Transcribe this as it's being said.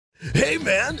Hey,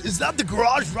 man, is that the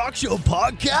Garage Rock Show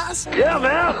podcast? Yeah,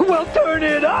 man. Well, turn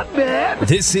it up, man.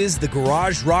 This is the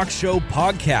Garage Rock Show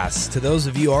podcast. To those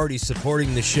of you already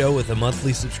supporting the show with a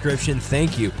monthly subscription,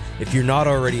 thank you. If you're not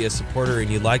already a supporter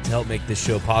and you'd like to help make this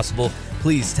show possible,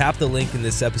 please tap the link in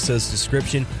this episode's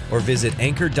description or visit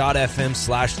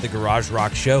anchor.fm/The Garage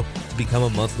Rock Show to become a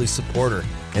monthly supporter.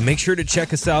 And make sure to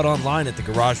check us out online at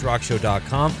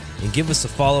thegaragerockshow.com and give us a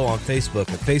follow on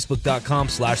Facebook at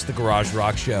facebook.com/The Garage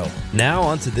Rock Show. Now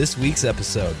on to this week's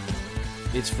episode.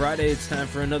 It's Friday. It's time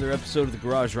for another episode of the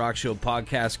Garage Rock Show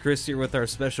podcast. Chris here with our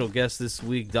special guest this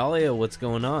week, Dahlia. What's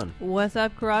going on? What's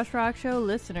up, Garage Rock Show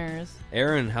listeners?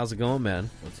 Aaron, how's it going, man?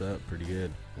 What's up? Pretty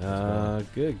good.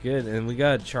 Good. And we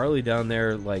got Charlie down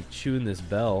there, like, chewing this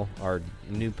bell, our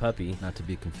new puppy. Not to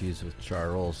be confused with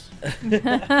Charles.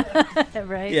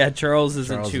 Right? Yeah, Charles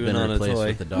isn't Charles chewing on a toy.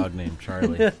 with a dog named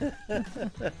Charlie.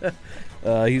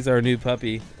 He's our new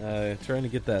puppy. Trying to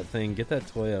get that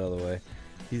toy out of the way.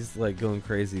 He's, like, going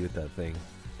crazy with that thing.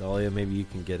 Dahlia, maybe you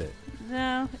can get it.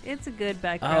 No, it's a good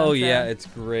background. Oh, sound. yeah, it's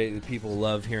great. People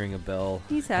love hearing a bell.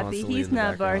 He's happy. constantly He's in the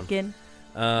not background.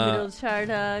 barking. Little char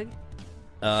dog.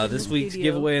 This week's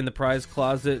studio. giveaway in the prize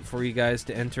closet for you guys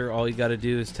to enter. All you got to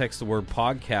do is text the word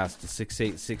podcast to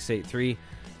 68683.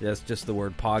 That's just the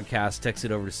word podcast. Text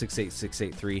it over to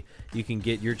 68683. You can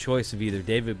get your choice of either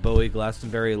David Bowie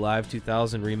Glastonbury Live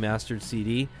 2000 remastered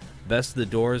CD, Best of the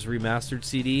Doors remastered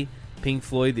CD, Pink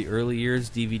Floyd The Early Years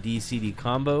DVD CD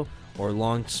combo, or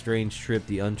Long Strange Trip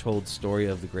The Untold Story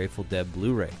of the Grateful Dead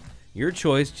Blu-ray. Your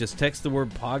choice. Just text the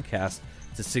word podcast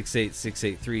to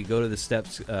 68683. Go to the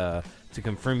steps to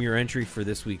confirm your entry for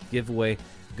this week's giveaway.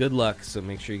 Good luck, so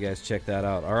make sure you guys check that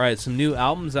out. All right, some new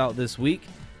albums out this week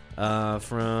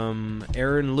from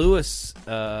Aaron Lewis,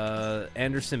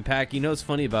 Anderson .Paak. You know what's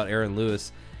funny about Aaron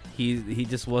Lewis? He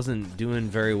just wasn't doing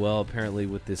very well, apparently,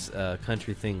 with this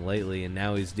country thing lately, and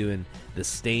now he's doing the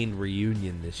Stained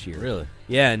reunion this year. Really?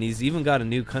 Yeah, and he's even got a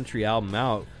new country album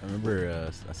out. I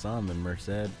remember I saw him in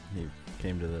Merced. He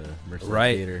came to the Merced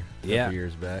Right. Theater a couple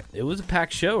years back. It was a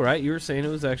packed show, right? You were saying it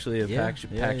was actually a packed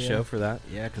yeah. show for that.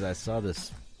 Yeah, because I saw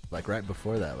this, like, right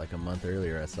before that, like a month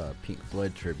earlier, I saw a Pink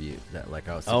Floyd tribute that, like,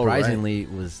 I was surprisingly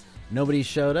was nobody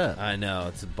showed up. I know,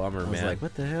 it's a bummer, I was man. like,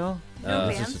 what the hell? No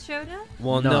It's bands just- showed up?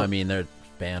 Well, no, I mean, their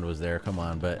band was there. Come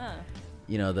on, but Huh.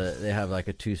 you know, they have like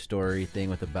a 2-story thing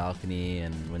with a balcony,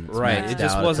 and when it's Right, maxed it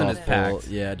just out, wasn't it's as all full.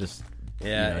 packed. Yeah, just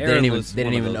Yeah, you know, Aaron they was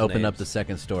didn't one of even those open up names. the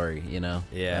second story. You know.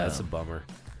 Yeah, that's a bummer.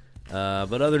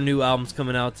 But other new albums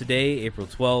coming out today, April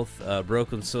 12th.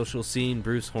 Broken Social Scene,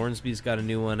 Bruce Hornsby's got a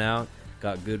new one out.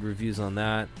 Got good reviews on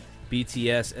that.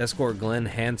 BTS, Escort Glenn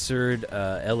Hansard,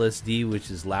 LSD, which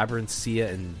is Labyrinth,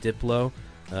 Sia, and Diplo.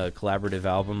 Collaborative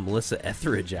album. Melissa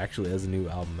Etheridge actually has a new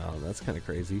album out. That's kind of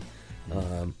crazy.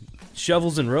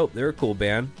 Shovels and Rope, they're a cool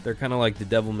band. They're kind of like The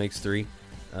Devil Makes Three.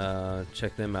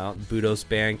 Check them out. Budos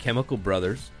band, Chemical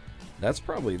Brothers. That's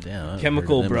probably Damn, I haven't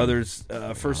Chemical heard of them.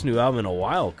 Brothers' first new album in a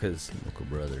while. Cause Chemical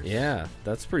Brothers. yeah,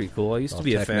 that's pretty cool. I used to All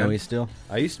be a techno-y fan. still.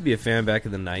 I used to be a fan back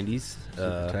in the 90s.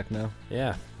 Super techno.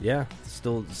 Yeah,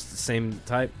 still the same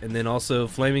type. And then also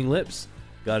Flaming Lips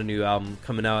got a new album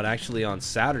coming out actually on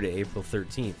Saturday, April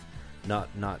 13th.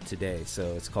 Not today.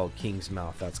 So it's called King's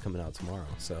Mouth. That's coming out tomorrow.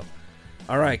 So,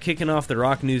 all right, kicking off the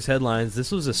rock news headlines.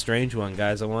 This was a strange one,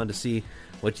 guys. I wanted to see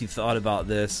what you thought about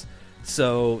this.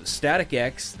 So Static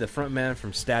X, the frontman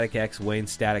from Static X, Wayne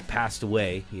Static, passed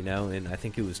away, and I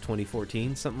think it was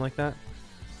 2014, something like that.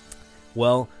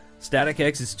 Well, Static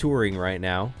X is touring right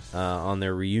now on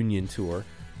their reunion tour.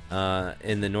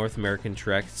 In the North American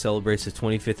trek, celebrates the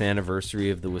 25th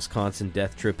anniversary of the Wisconsin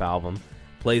Death Trip album,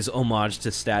 plays homage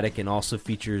to Static, and also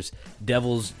features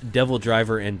Devil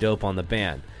Driver and Dope on the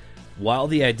band. While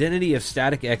the identity of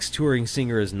Static X touring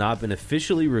singer has not been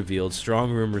officially revealed,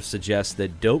 strong rumors suggest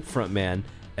that Dope frontman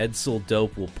Edsel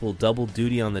Dope will pull double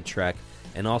duty on the trek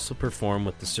and also perform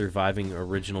with the surviving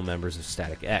original members of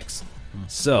Static X.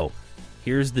 So,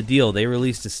 here's the deal. They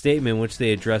released a statement in which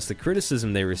they addressed the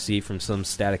criticism they received from some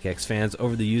Static X fans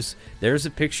over the use. There's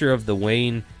a picture of the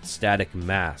Wayne Static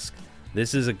mask.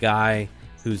 This is a guy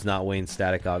who's not Wayne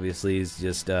Static, obviously. He's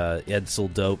just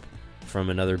Edsel Dope from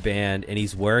another band, and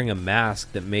he's wearing a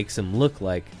mask that makes him look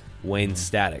like Wayne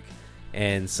Static.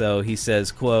 And so he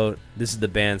says, quote, this is the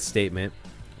band's statement,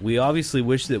 "We obviously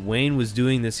wish that Wayne was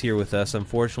doing this here with us.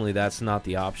 Unfortunately, that's not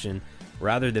the option.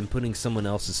 Rather than putting someone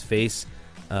else's face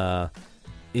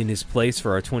in his place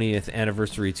for our 20th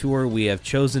anniversary tour, we have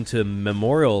chosen to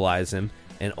memorialize him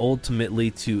and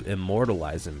ultimately to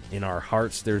immortalize him. In our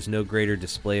hearts, there's no greater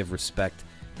display of respect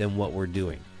than what we're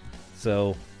doing."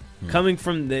 So coming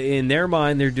from in their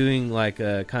mind, they're doing like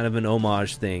a kind of an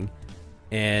homage thing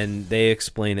and they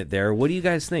explain it there. What do you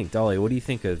guys think, Dolly? What do you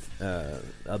think of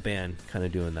a band kind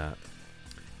of doing that?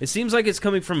 It seems like it's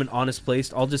coming from an honest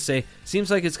place. I'll just say,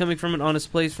 seems like it's coming from an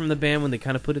honest place from the band when they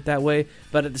kind of put it that way.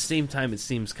 But at the same time, it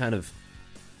seems kind of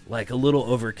like a little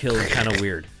overkill and kind of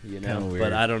weird, you know. Kinda weird,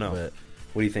 but I don't know. but-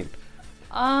 What do you think?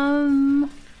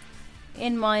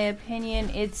 In my opinion,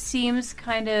 it seems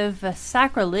kind of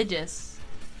sacrilegious,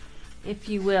 if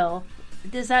you will.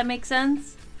 Does that make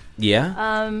sense?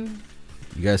 Yeah.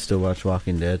 You guys still watch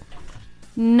Walking Dead?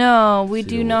 No, we See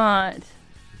do the- not.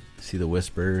 See the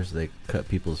Whisperers? They cut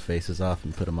people's faces off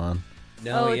and put them on.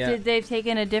 No, Did they take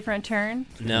in a different turn?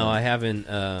 No, I haven't.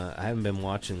 I haven't been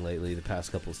watching lately. The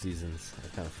past couple seasons,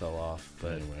 I kind of fell off.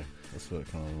 But Anyway, that's what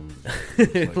it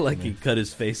kind of like he cut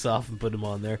his face off and put him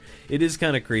on there. It is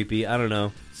kind of creepy. I don't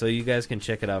know. So you guys can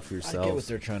check it out for I get what yourselves.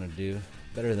 they're trying to do.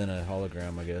 Better than a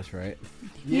hologram, I guess, right?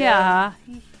 Yeah.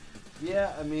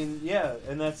 Yeah, I mean, yeah,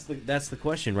 and that's the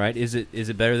question, right? Is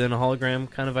it better than a hologram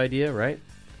kind of idea, right?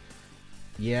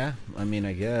 Yeah, I mean,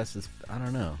 I guess it's. I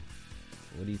don't know.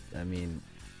 What do you? I mean,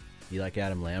 you like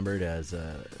Adam Lambert as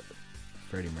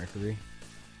Freddie Mercury?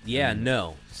 Yeah,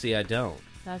 no. See, I don't.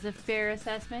 That's a fair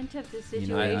assessment of the You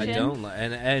situation. know, I don't,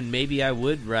 and maybe I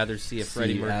would rather see a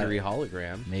Freddie See, Mercury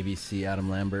hologram. Maybe see Adam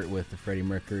Lambert with the Freddie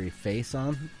Mercury face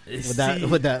on. Would See-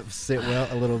 that sit well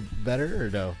a little better or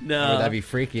no? No. Or would that be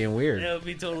freaky and weird? It would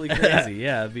be totally crazy.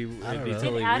 Yeah, it'd be don't know.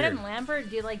 totally Did Adam weird. Lambert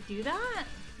do that?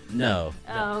 No.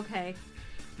 Oh, okay.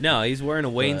 No, he's wearing a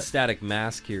Wayne But- Static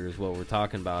mask here is what we're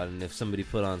talking about, and if somebody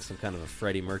put on some kind of a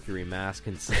Freddie Mercury mask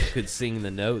and could sing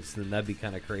the notes, then that'd be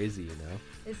kind of crazy, you know?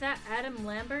 Is that Adam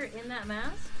Lambert in that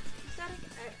mask?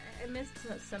 I missed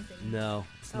something. No,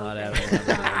 it's not Okay. Adam Lambert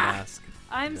in a mask.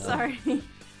 I'm No. sorry.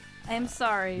 I'm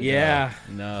sorry. Yeah.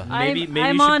 No. Maybe I'm you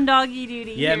should- on doggy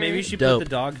duty. Yeah, here. maybe you should Dope. put the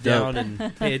dog Dope. down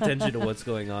and pay attention to what's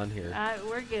going on here.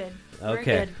 We're good.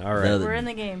 Okay, We're good. all right. No, We're in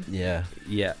the game. Yeah.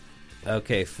 Yeah.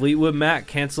 Okay, Fleetwood Mac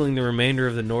canceling the remainder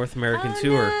of the North American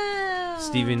tour. No.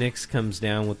 Stevie Nicks comes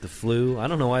down with the flu. I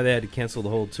don't know why they had to cancel the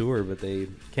whole tour, but they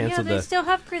canceled Yeah, they the... still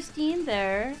have Christine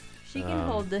there. She can Um,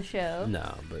 hold the show.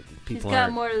 No, but She's people got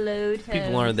aren't... more load.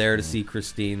 People aren't there to see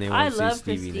Christine. They I want to see love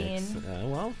Stevie Christine. Nicks.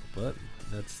 Well, but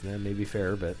that may be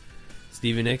fair. But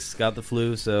Stevie Nicks got the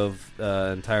flu, so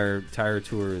entire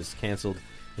tour is canceled,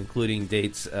 including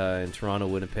dates in Toronto,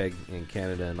 Winnipeg, and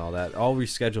Canada, and all that. All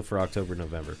rescheduled for October,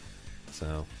 November.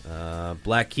 So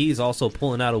Black Keys also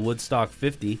pulling out of Woodstock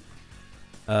 50.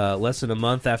 Less than a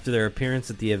month after their appearance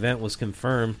at the event was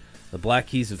confirmed, the Black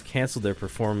Keys have canceled their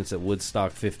performance at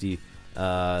Woodstock 50.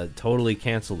 Totally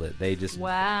canceled it. They just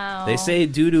Wow. They say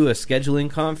due to a scheduling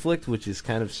conflict, which is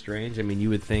kind of strange. I mean, you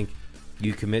would think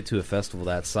you commit to a festival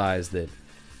that size that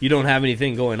you don't have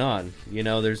anything going on. You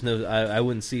know, there's no. I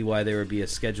wouldn't see why there would be a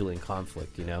scheduling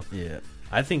conflict. You know, Yeah.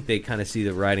 I think they kind of see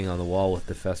the writing on the wall with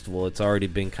the festival. It's already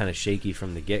been kind of shaky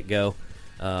from the get-go.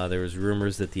 There was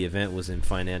rumors that the event was in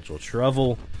financial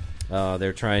trouble.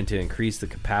 They're trying to increase the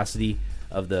capacity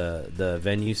of the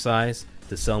venue size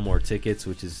to sell more tickets,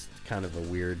 which is kind of a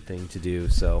weird thing to do.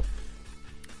 So,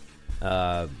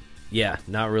 yeah,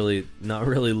 not really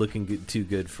looking too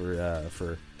good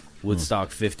for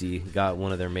Woodstock 50. Got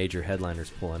one of their major headliners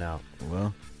pulling out.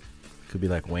 Well, could be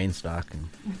like Wayne Stock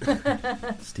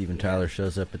and Steven Tyler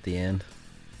shows up at the end.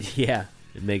 Yeah,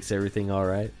 it makes everything all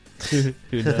right. Who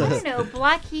I knows? don't know.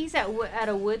 Black Keys at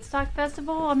a Woodstock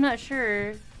festival? I'm not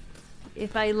sure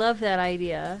if I love that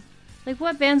idea. Like,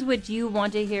 what bands would you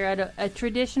want to hear at a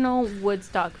traditional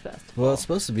Woodstock festival? Well, it's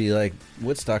supposed to be like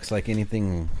Woodstock's like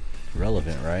anything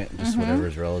relevant, right? Just Mm-hmm.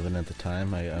 whatever's relevant at the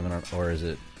time. I mean, or is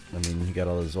it? I mean, you got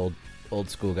all those old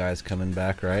school guys coming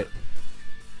back, right?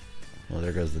 Well,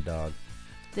 there goes the dog.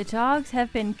 The dogs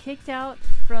have been kicked out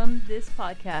from this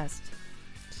podcast.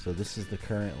 So this is the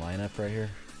current lineup right here.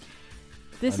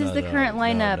 This Oh, is no, the no, current no,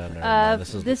 lineup. no, never mind.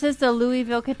 This is the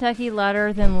Louisville, Kentucky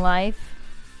Louder Than Life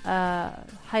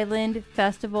Highland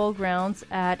Festival grounds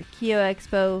at Keo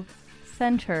Expo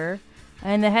Center.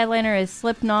 And the headliner is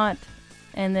Slipknot.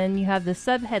 And then you have the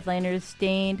sub-headliners,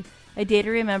 Stained, A Day to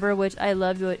Remember, which I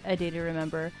love A Day to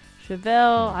Remember,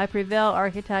 Chevelle, I Prevail,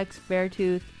 Architects,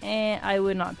 Beartooth, and I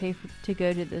would not pay to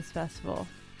go to this festival.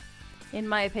 In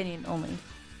my opinion, only.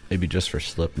 Maybe just for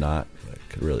Slipknot, that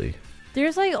could really.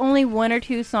 There's like only one or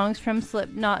two songs from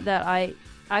Slipknot that I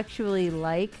actually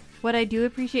like. What I do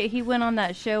appreciate, he went on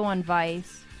that show on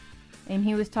Vice, and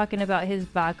he was talking about his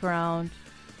background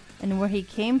and where he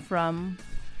came from,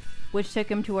 which took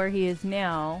him to where he is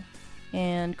now.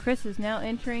 And Chris is now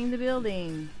entering the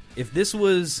building. If this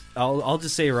was, I'll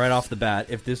just say right off the bat,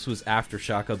 if this was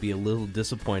Aftershock, I'll be a little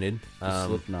disappointed.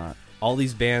 Slipknot. all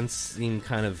these bands seem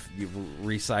kind of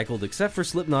recycled, except for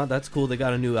Slipknot. That's cool. They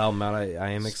got a new album out. I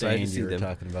am excited to see you were them.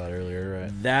 talking about earlier,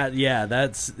 right?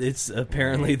 It's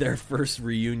apparently their first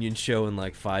reunion show in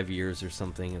like 5 years or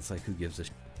something. It's like, who gives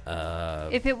a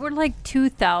If it were like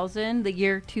 2000, the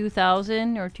year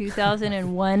 2000 or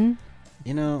 2001,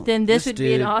 You know, then this would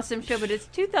be an dude- awesome show. But it's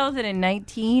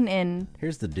 2019, and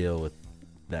Here's the deal with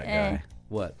that Eh. guy.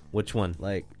 what? Which one?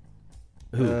 Like,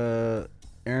 Who?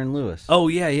 Aaron Lewis. Oh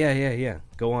yeah.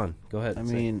 Go on. Go ahead. I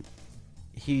Say. mean,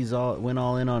 went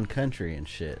all in on country and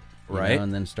shit, you Right. know,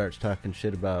 and then starts talking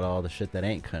shit about all the shit that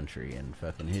ain't country, and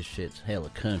fucking his shit's hella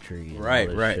country, and Right,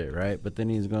 all this right. shit, right? But then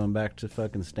he's going back to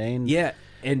fucking Stain. yeah.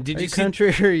 And did Are you you see? country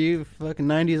or are you fucking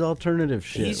 90s alternative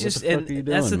shit? He's What just, the fuck and are you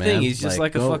that's doing, the thing. man? He's just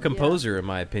like a go- fucking Yeah. poser, in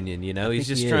my opinion. You know, he's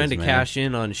think just he trying is, to man. cash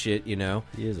in on shit. You know.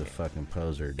 He is a fucking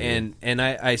poser, dude. And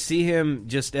I see him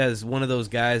just as one of those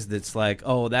guys that's like,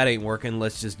 oh, that ain't working.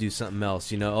 Let's just do something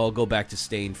else. You know, I'll go back to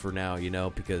Stain for now. You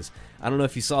know, because I don't know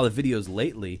if you saw the videos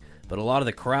lately, but a lot of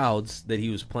the crowds that he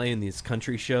was playing these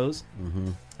country shows,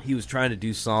 he was trying to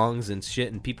do songs and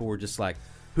shit, and people were just like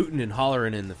hooting and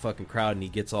hollering in the fucking crowd, and he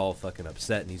gets all fucking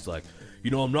upset, and he's like, you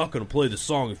know, I'm not going to play the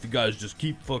song if you guys just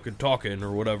keep fucking talking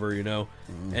or whatever, you know.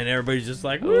 And everybody's just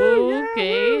like, "Woo, yeah,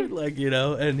 Okay. woo," like, you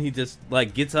know, and he just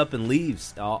like gets up and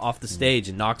leaves off the stage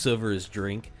and knocks over his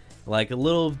drink like a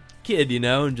little kid, you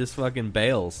know, and just fucking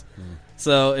bails.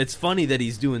 So it's funny that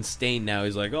he's doing Stain now.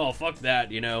 He's like, oh, fuck that,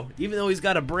 you know. Even though he's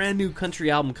got a brand new country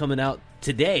album coming out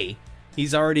today,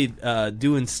 he's already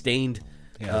doing Stained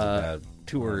He has a bad-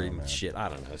 tour oh, and man. shit. I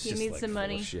don't know. It's He just needs like some full of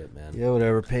money. shit, man. Yeah,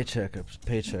 whatever. Paycheck.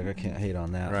 I can't hate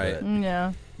on that. Right. but-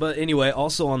 yeah. But anyway,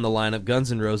 also on the lineup,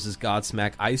 Guns N' Roses,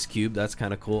 Godsmack, Ice Cube. That's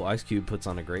kind of cool. Ice Cube puts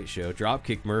on a great show.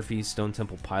 Dropkick Murphys, Stone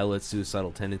Temple Pilots,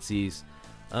 Suicidal Tendencies.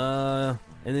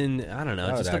 And then, I don't know,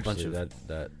 I would just a bunch actually, of...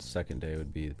 that second day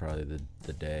would be probably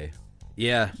the day.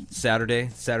 Yeah, Saturday.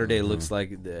 Saturday looks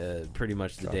like pretty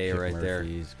much the day Dropkick right there.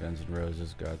 Murphys, Guns N'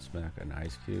 Roses, Godsmack, and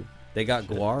Ice Cube. They got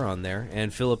Guar on there,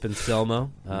 and Philip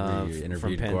Anselmo You from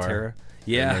interviewed Pantera. Guar?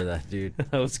 Yeah, Remember that dude.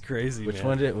 that was crazy, Which man.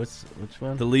 one did? Which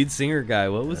one? The lead singer guy.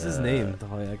 What was his name?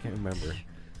 Oh, I can't remember.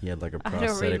 He had like a I don't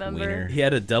prosthetic remember. wiener. He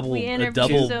had a double, We a interviewed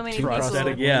double so many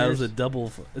prosthetic. people. Yeah, it was a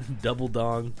double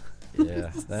dong.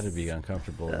 Yeah, that'd be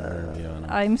uncomfortable. interviewing him.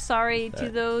 I'm sorry to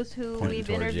That those who pointing we've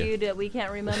towards you. interviewed that we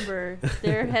can't remember.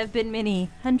 There have been many,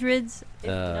 hundreds, if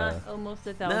Uh, not almost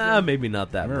 1,000. Nah, maybe not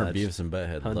I that remember much. Beavis and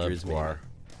Butthead Hundreds, loved Guar.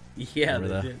 Yeah, Remember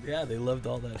they that? did. Yeah, they loved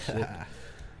all that shit.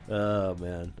 Oh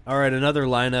man! All right, another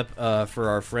lineup for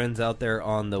our friends out there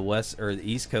on the west or the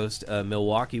East Coast.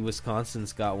 Milwaukee,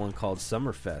 Wisconsin's got one called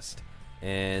Summerfest,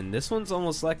 and this one's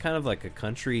almost like kind of like a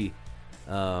country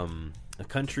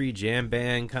jam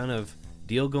band kind of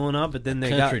deal going on. But then they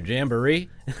Country Jamboree.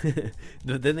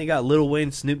 but then they got Lil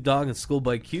Wayne, Snoop Dogg, and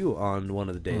Schoolboy Q on one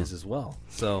of the days as well.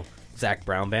 So Zach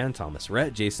Brown Band, Thomas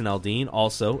Rhett, Jason Aldean.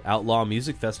 Also Outlaw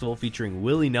Music Festival featuring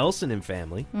Willie Nelson and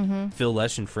family, Phil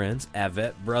Lesh and friends,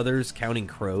 Avett Brothers, Counting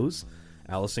Crows,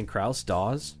 Allison Krauss,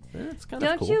 Dawes. It's kind of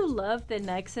Don't cool. you love the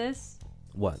nexus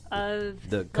What? of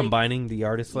The combining the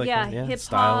artists like that? hip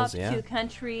styles, hop yeah. to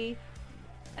country?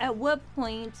 At what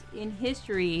point in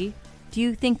history do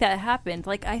you think that happened?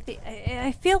 Like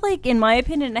I feel like, in my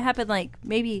opinion, it happened like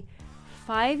maybe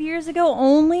 5 years ago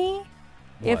only,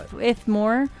 if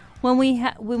more. When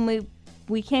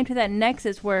we came to that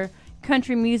nexus where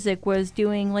country music was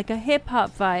doing like a hip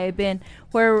hop vibe, and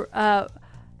where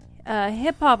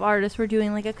hip hop artists were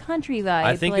doing like a country vibe.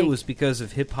 I think like, it was because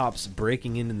of hip hop's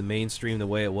breaking into the mainstream the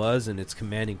way it was, and its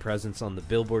commanding presence on the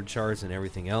Billboard charts and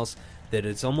everything else, that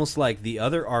it's almost like the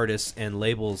other artists and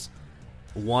labels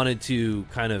wanted to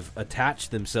kind of attach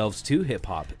themselves to hip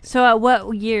hop. So at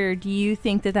what year do you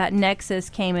think that nexus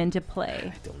came into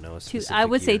play? I don't know. I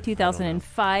would say year.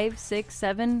 2005, 6,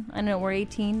 7. I don't know, we're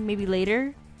 18, maybe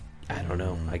later. I don't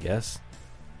know. I guess.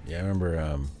 Yeah, I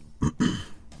remember.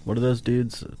 What are those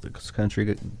dudes? Those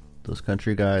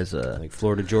country guys. Like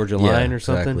Florida Georgia yeah, Line or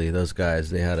something. Exactly. Those guys.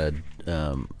 They had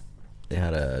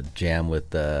a jam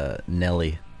with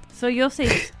Nelly. So you'll say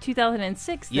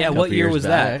 2006 then. Yeah, A what couple year years was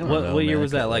back. I that? don't What know, year man.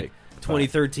 was that? Got, Like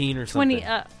 2013 or something? 20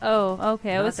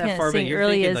 okay, I Not was that going far to back. say You're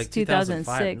early thinking as like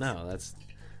 2006. No,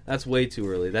 that's way too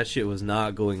early. That shit was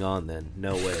not going on then.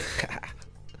 No way.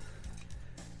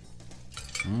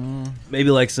 Maybe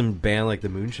like some band like the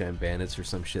Moonshine Bandits or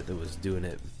some shit that was doing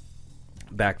it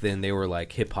back then. They were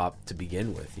like hip hop to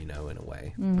begin with, you know, in a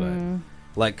way. But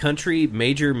like country,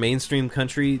 major mainstream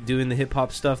country doing the hip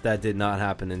hop stuff, that did not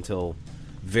happen until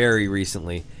very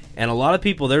recently. And a lot of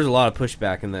people, there's a lot of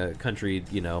pushback in the country,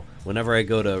 you know, whenever I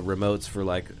go to remotes for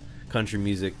like country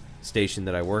music station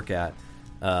that I work at,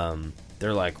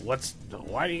 they're like,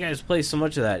 why do you guys play so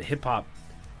much of that hip hop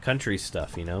country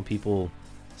stuff? You know,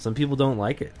 some people don't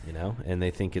like it, you know, and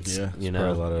they think it's, There's you probably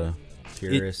know, a lot of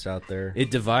purists out there.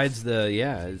 it divides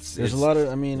There's it's a lot of,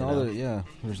 I mean, you all know. the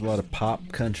there's a lot of pop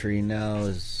country now.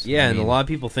 And a lot of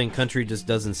people think country just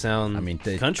doesn't sound I mean,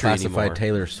 they country classify anymore.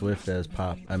 Taylor Swift as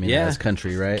pop. I mean, Yeah. as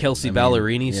country, right? Kelsey I mean,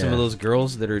 Ballerini, some yeah. of those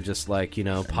girls that are just like, you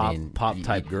know, pop I mean,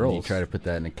 type girls. You try to put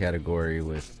that in a category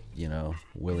with, you know,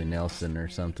 Willie Nelson or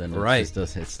something. Right.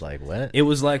 It's like, what? It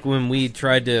was like when we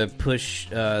tried to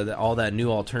push all that new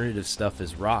alternative stuff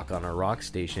as rock on our rock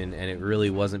station, and it really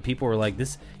wasn't. People were like,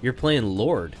 "This, you're playing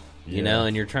Lorde, you know,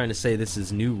 and you're trying to say this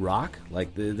is new rock.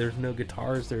 Like, there's no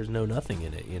guitars, there's no nothing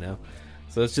in it, you know."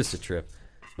 So it's just a trip.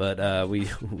 But we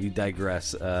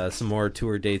digress. Some more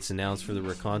tour dates announced for the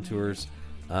Raconteurs.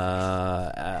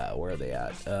 Where are they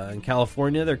at? In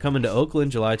California, they're coming to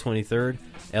Oakland July 23rd,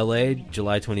 LA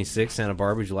July 26th, Santa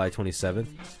Barbara July 27th,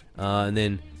 and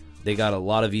then they got a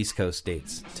lot of East Coast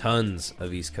dates, tons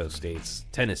of East Coast dates.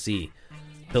 Tennessee,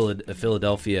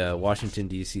 Philadelphia, Washington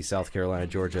D.C., South Carolina,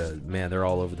 Georgia. Man, they're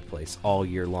all over the place all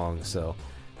year long. So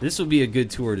this will be a good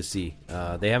tour to see.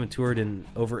 They haven't toured in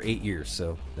over 8 years,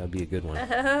 so that'd be a good one.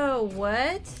 Oh,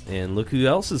 what? And look who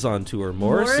else is on tour,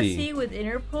 Morrissey. with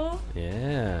Interpol?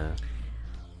 Yeah.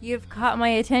 You've caught my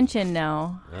attention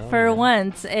now. Oh, for yeah.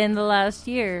 once in the last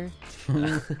year.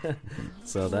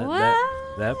 So that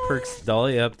What? perks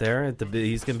Dolly up there.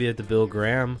 He's going to be at the Bill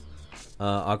Graham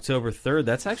October 3rd.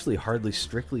 That's actually Hardly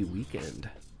Strictly weekend.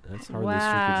 That's Hardly Strictly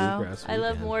Wow. Bluegrass I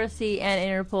love weekend. Morrissey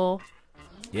and Interpol.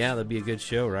 Yeah, that'd be a good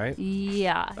show, right?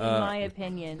 Yeah, in my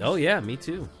opinion. Oh, yeah, me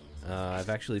too. I've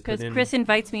actually put Because in... Chris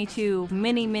invites me to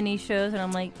many, many shows, and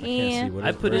I'm like, can't see what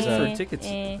I put in where's for tickets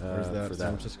Where's that? for San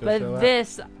that. Francisco But show at?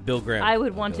 this, Bill Graham. I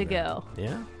would want to go.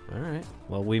 Yeah, all right.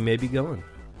 Well, we may be going.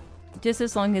 Just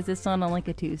as long as it's not on like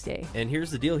a Tuesday. And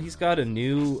here's the deal. He's got a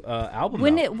new album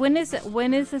When out. when is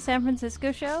the San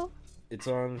Francisco show? It's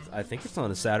on, I think it's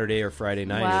on a Saturday or Friday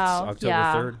night. Wow. It's October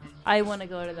yeah. 3rd. I want to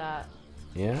go to that.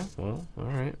 Yeah, well, all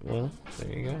right. Well,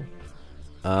 there you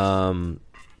go.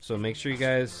 So make sure you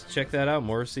guys check that out.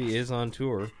 Morrissey is on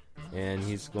tour, and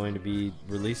he's going to be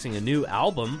releasing a new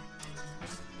album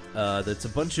that's a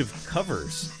bunch of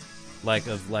covers, like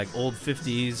old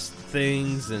 50s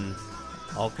things and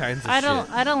all kinds of I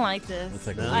shit. don't like this. It's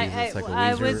like a I, Weezer- it's like a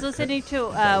I Weezer was listening to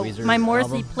Weezer my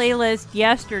Morrissey album? playlist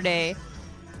yesterday,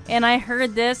 and I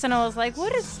heard this, and I was like,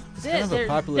 "What is It's this?" kind of a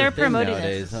popular they're thing promoting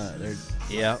nowadays, this. huh?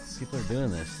 Yeah, People are doing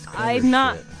this. Cover I'm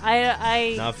not. shit.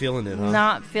 I not feeling it, huh?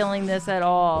 not feeling this at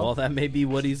all. Well, that may be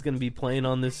what he's going to be playing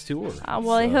on this tour. Well,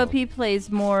 I So- hope he plays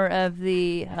more of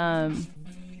the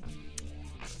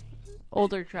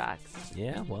older tracks.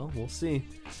 Yeah, well, we'll see.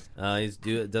 Does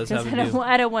Because have a new...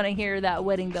 I don't want to hear that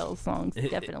Wedding Bells songs.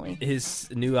 Definitely. His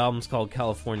new album's called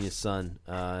California Sun,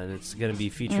 and it's going to be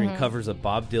featuring Mm-hmm. covers of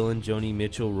Bob Dylan, Joni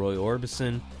Mitchell, Roy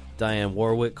Orbison, Diane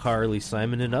Warwick, Carly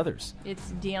Simon, and others.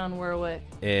 It's Dionne Warwick.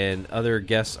 And other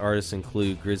guest artists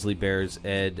include Grizzly Bears,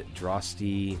 Ed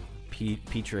Drosty,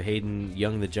 Petra Hayden,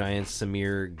 Young the Giants,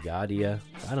 Samir Gadia.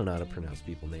 I don't know how to pronounce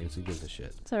people names. Who gives a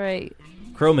shit? It's all right.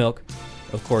 Crow milk,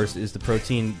 of course, is the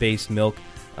protein-based milk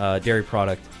dairy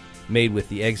product made with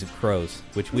the eggs of crows,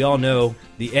 which we all know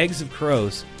the eggs of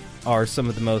crows are some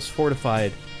of the most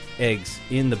fortified eggs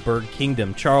in the bird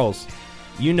kingdom. Charles,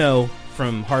 you know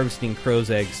from harvesting crow's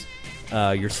eggs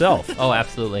yourself Oh,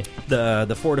 absolutely.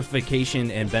 the fortification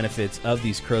and benefits of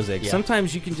these crow's eggs. Yeah.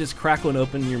 Sometimes you can just crack one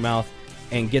open in your mouth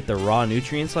and get the raw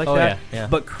nutrients like Oh, that. yeah.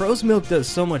 But crow's milk does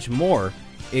so much more.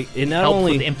 It not Helps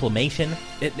only with inflammation.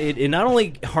 it not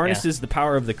only harnesses the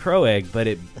power of the crow egg, but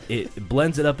it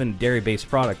blends it up in a dairy-based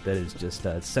product that is just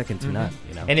second to none.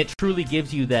 You know, And it truly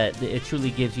gives you that. It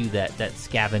truly gives you that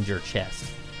scavenger chest.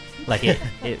 Like it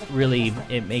really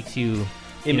makes you.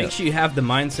 it makes you have the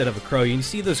mindset of a crow. You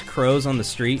see those crows on the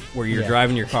street where you're Yeah.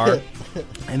 driving your car,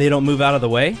 and they don't move out of the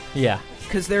way Yeah.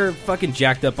 because they're fucking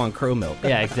jacked up on crow milk.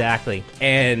 Yeah. Exactly.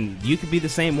 And you could be the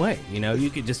same way. You know, you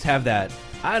could just have that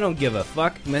I don't give a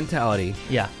fuck mentality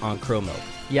Yeah. on crow milk.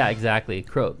 Yeah. Exactly.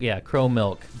 Crow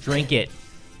milk. Drink it.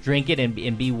 Drink it and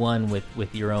be one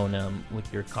with your own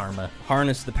with your karma.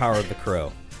 Harness the power of the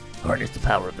crow. Harness the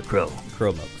power of the crow.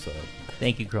 Crow milk. So,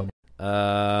 Thank you, crow.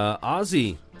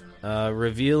 Ozzy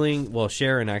revealing, well,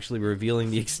 Sharon actually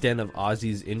revealing the extent of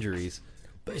Ozzy's injuries.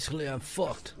 Basically, I'm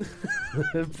fucked.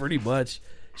 Pretty much.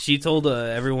 She told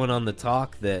everyone on the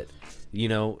talk that, you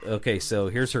know, okay, so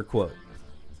here's her quote.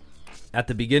 At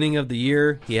the beginning of the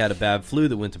year, he had a bad flu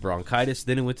that went to bronchitis,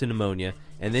 then it went to pneumonia,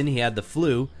 and then he had the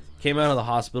flu, Came out of the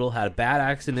hospital, had a bad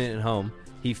accident at home.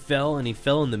 He fell in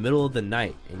the middle of the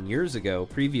night. And years ago,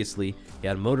 previously, he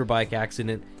had a motorbike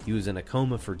accident. He was in a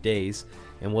coma for days.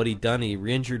 And what he'd done, he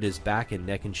re-injured his back and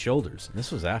neck and shoulders.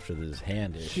 This was after this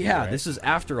hand issue. Yeah, right? this is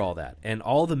after all that. And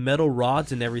all the metal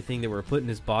rods and everything that were put in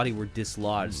his body were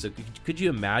dislodged. So could you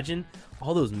imagine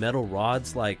all those metal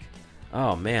rods? Like,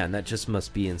 oh man, that just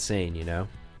must be insane, you know?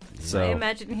 So I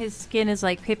imagine his skin is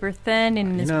like paper thin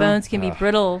and his know, bones can be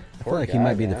brittle. I feel like he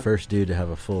might be the first dude to have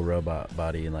a full robot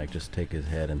body and like just take his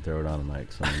head and throw it on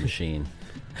like some machine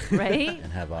Right?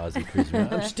 and have Ozzy cruise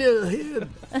around. I'm still him.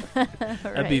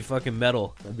 that'd be fucking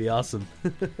metal. That'd be awesome.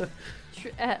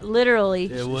 Literally.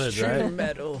 It would, right?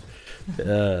 Metal.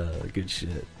 Good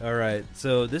shit. All right,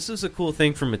 so this is a cool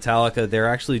thing from Metallica. They're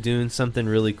actually doing something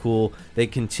really cool. They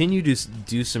continue to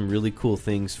do some really cool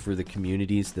things for the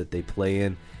communities that they play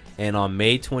in. And on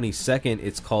May 22nd,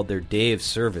 it's called their Day of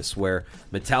Service, where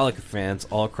Metallica fans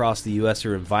all across the U.S.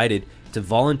 are invited to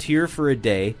volunteer for a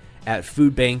day at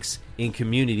food banks in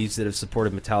communities that have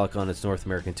supported Metallica on its North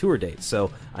American tour date.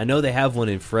 So I know they have one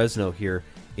in Fresno here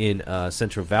in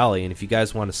Central Valley. And if you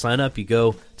guys want to sign up, you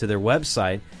go to their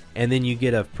website, and then you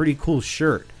get a pretty cool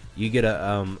shirt. You get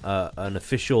an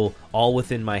official All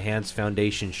Within My Hands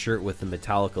Foundation shirt with the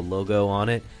Metallica logo on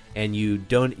it. And you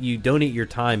donate your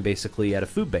time basically at a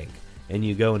food bank, and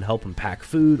you go and help them pack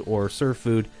food or serve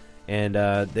food. And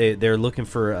they're looking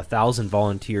for 1,000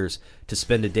 volunteers to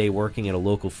spend a day working at a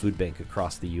local food bank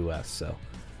across the U.S. So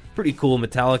pretty cool.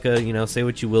 Metallica, you know, say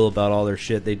what you will about all their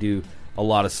shit, they do a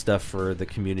lot of stuff for the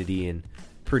community and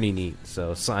pretty neat.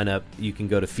 So sign up. You can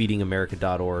go to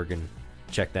feedingamerica.org and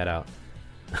check that out.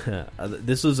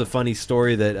 This was a funny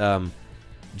story that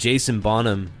Jason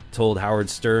Bonham told Howard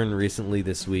Stern recently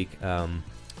this week.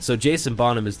 So Jason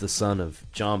Bonham is the son of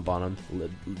John Bonham,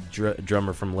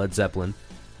 drummer from Led Zeppelin.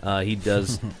 He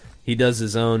does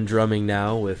his own drumming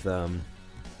now with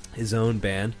his own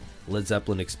band, Led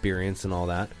Zeppelin Experience and all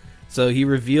that. So he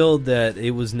revealed that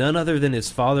it was none other than his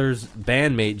father's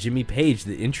bandmate Jimmy Page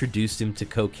that introduced him to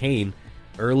cocaine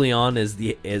early on,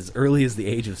 as early as the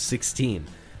age of 16.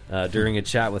 During a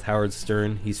chat with Howard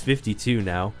Stern, he's 52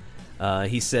 now.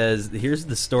 He says, here's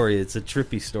the story. It's a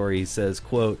trippy story. He says,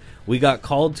 quote, "We got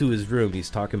called to his room." He's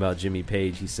talking about Jimmy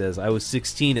Page. He says, "I was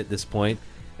 16 at this point,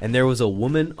 and there was a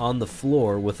woman on the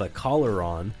floor with a collar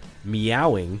on,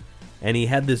 meowing, and he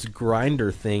had this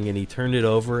grinder thing, and he turned it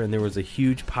over, and there was a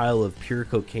huge pile of pure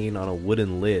cocaine on a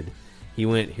wooden lid. He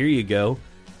went, 'Here you go.'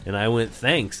 And I went,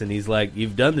 'Thanks.' And he's like,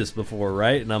 'You've done this before,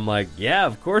 right?' And I'm like, 'Yeah,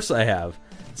 of course I have.'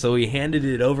 So he handed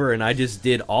it over, and I just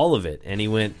did all of it. And he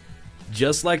went,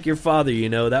 'Just like your father, you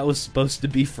know, that was supposed to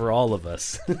be for all of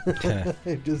us.'"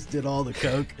 I just did all the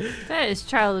coke. That is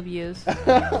child abuse.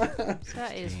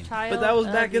 That is child But that was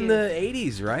back in the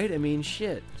abuse. 80s, right? I mean,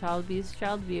 shit. Child abuse.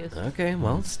 Okay,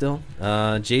 well, still.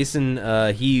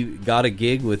 Jason, he got a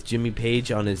gig with Jimmy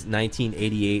Page on his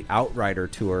 1988 Outrider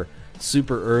tour.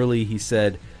 Super early, he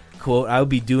said, quote, "I would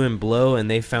be doing blow,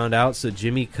 and they found out, so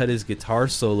Jimmy cut his guitar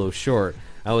solo short.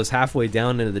 I was halfway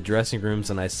down into the dressing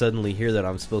rooms, and I suddenly hear that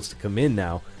I'm supposed to come in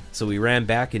now. So we ran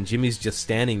back, and Jimmy's just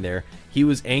standing there. He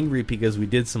was angry because we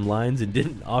did some lines and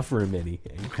didn't offer him any."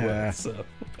 So.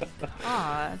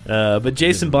 But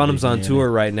Jason Bonham's on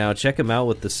tour right now. Check him out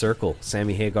with The Circle.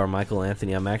 Sammy Hagar, Michael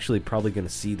Anthony. I'm actually probably going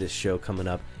to see this show coming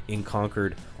up in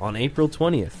Concord on April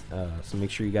 20th. So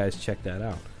make sure you guys check that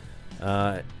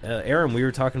out. Aaron, we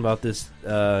were talking about this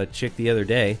chick the other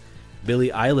day. Billie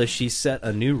Eilish, she set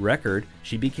a new record.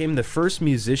 She became the first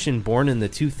musician born in the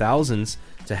 2000s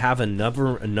to have a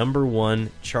number one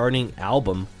charting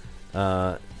album.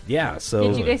 So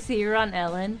Did you guys see her on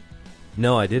Ellen?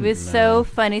 No, I It didn't. was so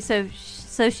funny.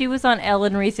 So she was on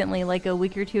Ellen recently, like a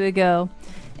week or two ago,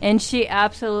 and she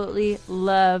absolutely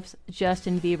loves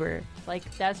Justin Bieber.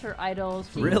 Like, that's her idol.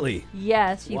 Really?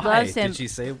 Yes, she Why? loves him. Did she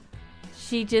say?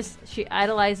 She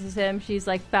idolizes him. She's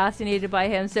like fascinated by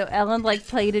him. So Ellen like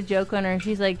played a joke on her.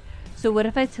 She's like, "So what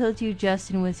if I told you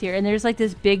Justin was here?" And there's like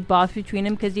this big box between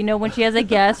them, because you know when she has a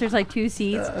guest, there's like two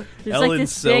seats. There's Ellen's like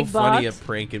this so big funny box. at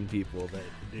pranking people.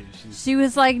 She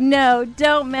was like, "No,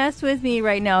 don't mess with me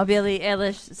right now," Billie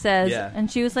Eilish says. Yeah. And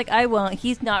she was like, "I won't.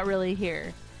 He's not really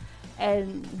here."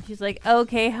 And she's like,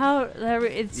 "Okay, how?"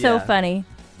 It's so Yeah. funny.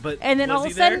 But And then was all of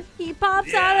he a sudden, there? he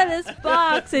pops out of this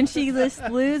box, and she just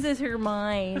loses her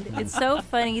mind. It's so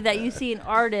funny that you see an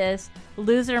artist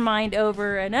lose their mind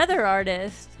over another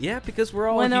artist. Yeah, because we're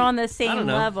all When they're on the I same don't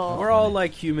know. level. We're all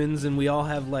like humans, and we all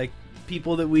have like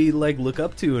people that we like look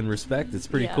up to and respect. It's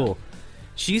pretty Yeah. cool.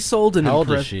 She sold an How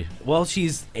old is she? Well,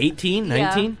 she's 18,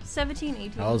 19. Yeah, 17,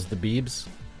 18. How's the Biebs?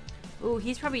 Ooh,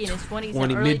 he's probably in his 20s.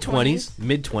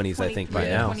 Mid 20s, I think, by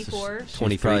now. 24. She's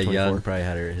 23, probably 24. young. Probably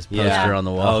had his poster Yeah. on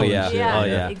the wall. Oh, yeah. and shit.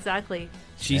 Yeah, exactly.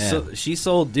 She Man.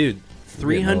 sold, dude,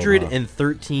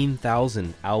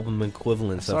 313,000 album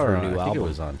equivalents of her new I think album. it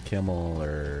was on Kimmel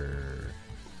or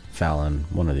Fallon,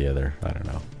 one or the other. I don't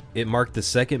know. It marked the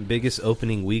second biggest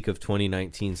opening week of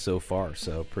 2019 so far,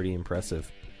 so pretty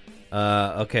impressive.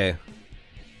 Okay,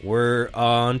 we're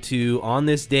on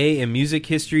this day in music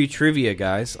history trivia,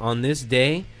 guys. On this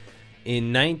day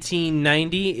in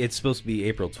 1990, it's supposed to be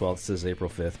April 12th. It says April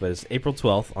 5th, but it's April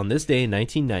 12th. On this day in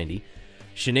 1990,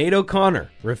 Sinead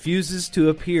O'Connor refuses to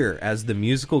appear as the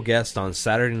musical guest on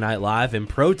Saturday Night Live in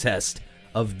protest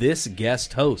of this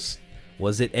guest host.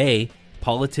 Was it A,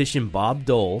 politician Bob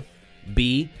Dole,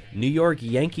 B, New York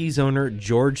Yankees owner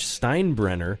George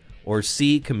Steinbrenner, or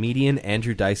C, comedian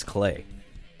Andrew Dice Clay?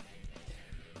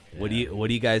 What do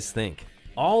you guys think?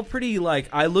 All pretty, like,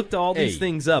 I looked all these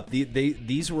things up.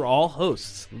 These were all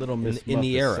hosts Little Miss in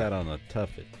the Muffet era. sat on a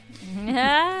tuffet.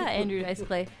 Andrew Dice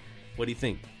Clay. What do you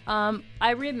think?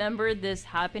 I remember this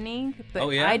happening, but Oh,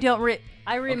 yeah? I don't.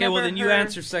 I remember. Okay, well then you her-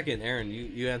 answer second, Aaron.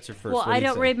 You answer first. Well, What do I you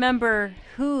don't think? remember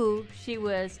who she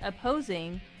was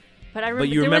opposing, but I remember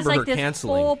you there remember was her like this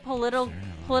canceling. whole political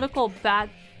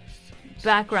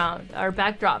background or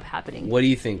backdrop happening. What do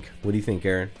you think? What do you think,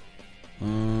 Aaron?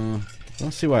 I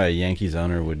don't see why a Yankees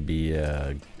owner would be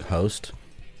a host.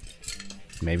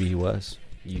 Maybe he was.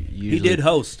 He did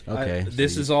host. Okay,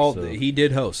 This so is all. so- He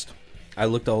did host. I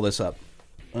looked all this up.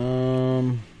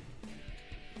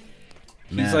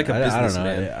 He's like a I don't know.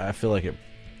 businessman. I feel like it.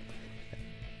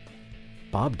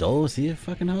 Bob Dole, was he a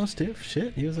fucking host too?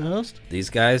 Shit, he was a host. These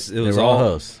guys, it They was were all all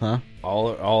hosts, huh?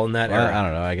 all in that Well, era. I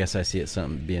don't know. I guess I see it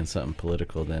being something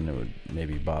political. Then it would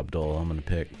maybe Bob Dole. I'm gonna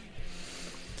pick.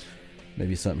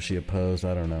 Maybe something she opposed.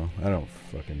 I don't know. I don't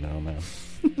fucking know, man.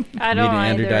 I don't Meeting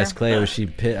Andrew either. Dice Clay, was she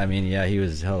pit? I mean, yeah, he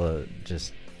was hella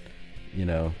just,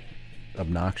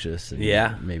 obnoxious. And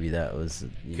Yeah. maybe that was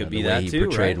Could the be way that he too,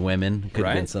 portrayed right? women. Could have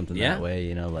Right. been something Yeah. that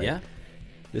way, like Yeah.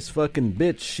 this fucking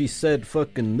bitch. She said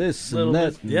fucking this Little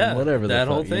and that, bit- yeah, and whatever that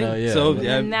the whole fuck, thing. yeah. So, And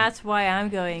yeah. that's why I'm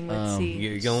going with C.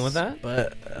 You're going with that?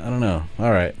 But I don't know.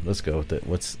 All right, let's go with it.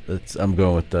 I'm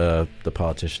going with the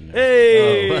politician. there.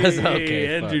 Hey, Oh,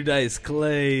 okay, Andrew fuck. Dice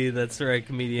Clay. That's right,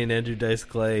 comedian Andrew Dice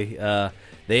Clay.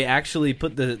 They actually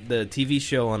put the TV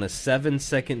show on a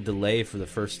 7-second delay for the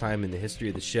first time in the history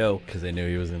of the show. Because they knew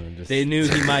he was gonna just. They knew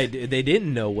he might. They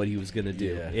didn't know what he was going to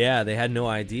do. Yeah. They had no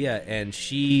idea, and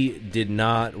she did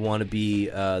not want to be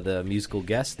the musical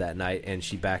guest that night, and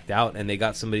she backed out. And they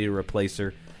got somebody to replace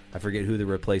her. I forget who the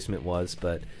replacement was,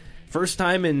 but first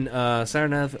time in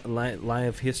Saturday Night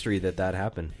Live history that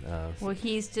happened. Well,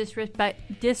 he's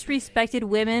disrespected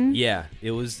women. Yeah,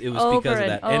 it was Over because of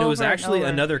and that, and it was over and actually over.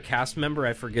 another cast member.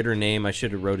 I forget her name. I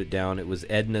should have wrote it down. It was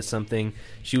Edna something.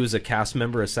 She was a cast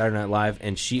member of Saturday Night Live,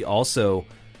 and she also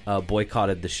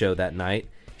boycotted the show that night.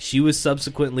 She was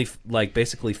subsequently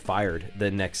basically fired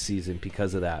the next season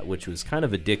because of that, which was kind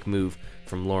of a dick move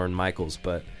from Lorne Michaels.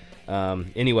 But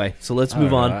anyway, so let's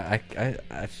move on.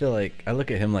 I feel like I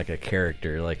look at him like a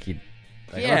character. Like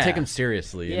I Yeah. don't take him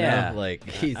seriously. Yeah. Like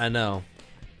he's. I know.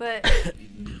 But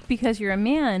because you're a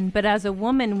man, but as a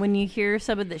woman, when you hear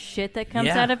some of the shit that comes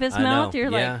out of his I mouth, know.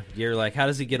 you're yeah. like, You're like, how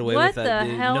does he get away what with that?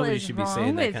 the hell Nobody is should be wrong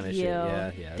saying that with kind of you? shit. Yeah,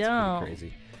 it's Don't. pretty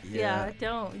crazy. yeah,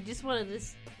 don't. You just want to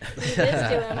just do this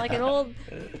to him like an old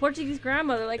Portuguese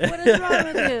grandmother. Like, what is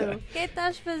wrong with you? Que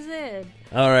estás fazendo?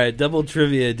 All right, double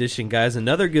trivia edition, guys.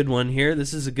 Another good one here.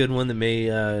 This is a good one that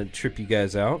may trip you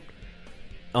guys out.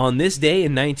 On this day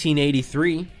in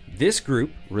 1983, this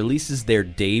group releases their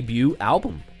debut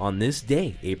album. On this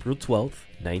day, April 12th,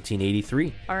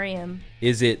 1983. REM.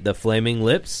 Is it the Flaming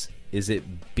Lips? Is it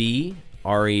B,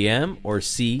 REM, or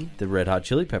C, the Red Hot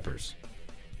Chili Peppers?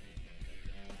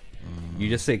 You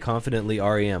just say confidently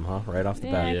REM, huh? Right off the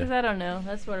Yeah, bat. because I don't know.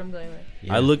 That's what I'm going with.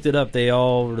 Yeah. I looked it up. They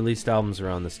all released albums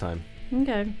around this time.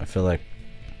 Okay. I feel like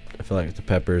the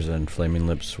Peppers and Flaming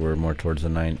Lips were more towards the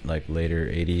later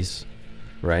 '80s.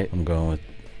 Right? I'm going with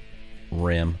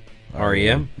REM.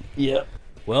 REM? Yep.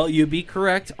 Well, you'd be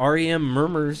correct.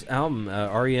 REM's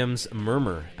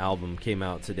Murmur album came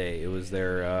out today. It was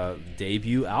their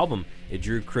debut album. It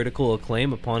drew critical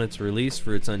acclaim upon its release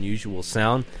for its unusual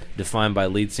sound, defined by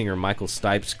lead singer Michael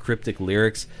Stipe's cryptic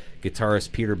lyrics,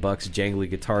 guitarist Peter Buck's jangly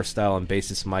guitar style, and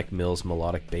bassist Mike Mills'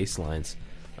 melodic bass lines.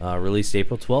 Released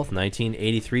April 12th,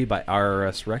 1983 by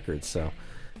RRS Records. So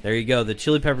there you go. The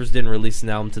Chili Peppers didn't release an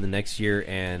album to the next year,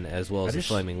 and as well as the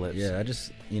Flaming Lips. Yeah, I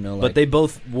just like, but they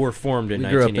both were formed in we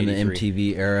grew up in the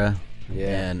 1983. MTV era,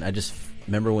 Yeah. and I just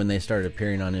remember when they started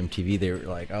appearing on MTV. They were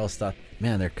like, I always thought,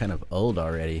 man, they're kind of old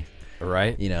already.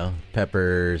 Right. You know,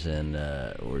 Peppers and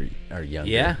are younger.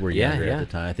 Yeah, Were yeah, younger yeah. at the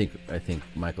time. I think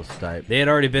Michael Stipe. They had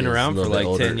already been is around a for little bit like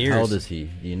older. 10 years. How old is he?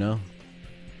 Do you know?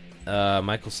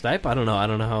 Michael Stipe? I don't know. I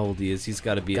don't know how old he is. He's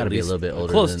got to be Got to at be a least little bit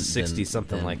older, close than, to 60, than,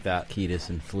 something than like that. Kiedis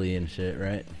and Flea and shit,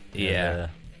 right? Yeah.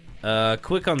 And,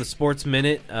 Quick on the sports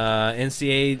minute.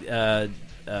 NCAA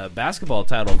basketball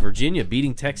title. Virginia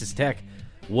beating Texas Tech.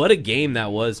 What a game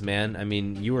that was, man. I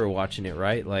mean, you were watching it,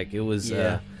 right? Like, it was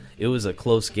it was a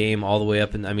close game all the way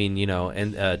up. And I mean, you know,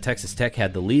 and Texas Tech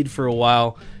had the lead for a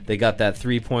while. They got that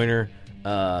three-pointer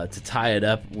to tie it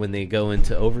up when they go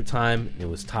into overtime. It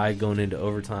was tied going into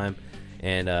overtime.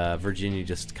 And Virginia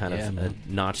just kind of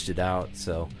notched it out.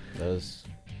 So that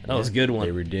was a good one.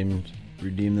 They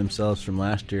redeemed themselves from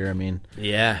last year. I mean,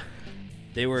 yeah,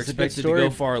 they were It's a good expected to story. go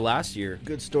far last year.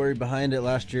 good story behind it.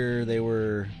 Last year, they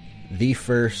were the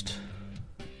first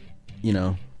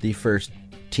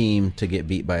team to get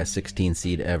beat by a 16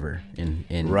 seed ever in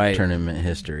Right. tournament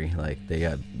history. Like, they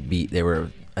got beat. They were,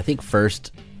 I think,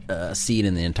 first seed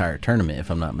in the entire tournament, if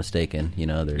I'm not mistaken. You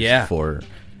know, there's four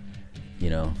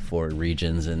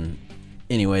regions, and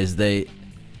anyways, they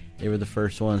were the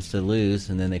first ones to lose,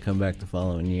 and then they come back the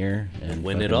following year and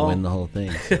Win it fucking all. win the whole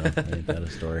thing. So ain't that a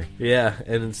story? Yeah,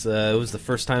 and it was the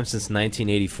first time since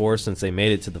 1984 since they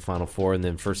made it to the Final Four, and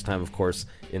then first time, of course,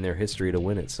 in their history to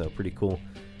win it. So pretty cool.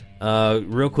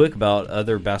 Real quick about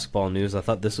other basketball news, I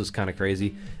thought this was kind of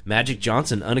crazy. Magic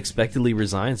Johnson unexpectedly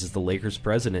resigns as the Lakers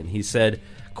president. He said,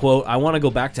 quote, "I want to go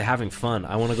back to having fun.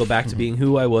 I want to go back to being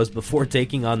who I was before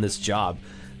taking on this job."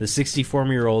 The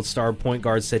 64-year-old star point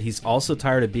guard said he's also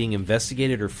tired of being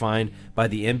investigated or fined by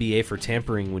the NBA for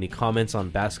tampering when he comments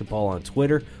on basketball on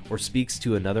Twitter or speaks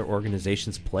to another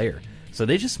organization's player. So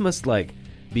they just must, like,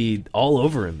 be all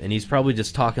over him, and he's probably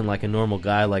just talking like a normal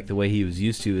guy, like the way he was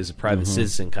used to as a private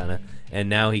citizen, kind of, and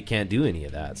now he can't do any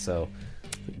of that. So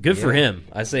good for him.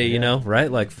 I say, you know,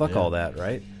 right? Like, fuck all that,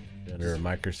 right? Under a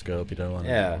microscope, you don't want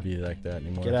Yeah. to be like that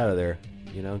anymore. Get out of there.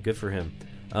 You know, good for him.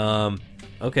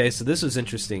 Okay, so this was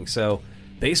interesting. So,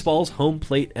 baseball's home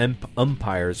plate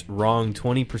umpires wrong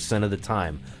 20% of the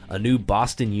time. A new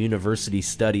Boston University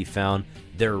study found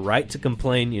they're right to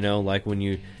complain, you know, like when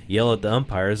you yell at the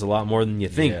umpires, a lot more than you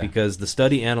think, because the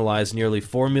study analyzed nearly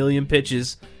 4 million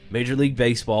pitches, Major League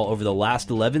Baseball, over the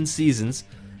last 11 seasons,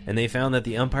 and they found that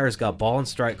the umpires got ball and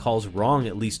strike calls wrong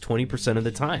at least 20% of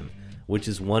the time, which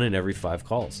is 1 in every 5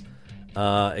 calls.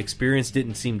 Experience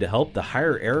didn't seem to help. The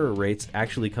higher error rates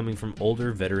actually coming from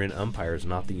older veteran umpires,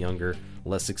 not the younger,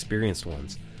 less experienced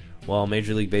ones. While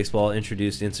Major League Baseball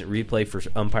introduced instant replay for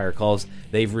umpire calls,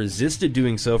 they've resisted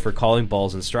doing so for calling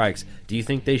balls and strikes. Do you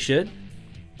think they should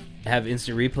have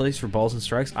instant replays for balls and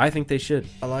strikes? I think they should.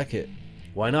 I like it.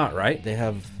 Why not, right? They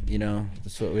have, you know,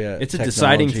 that's what we have. It's a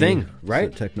deciding thing, It's right?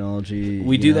 a technology.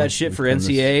 We you do know, that shit for we've done this-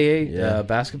 NCAA yeah.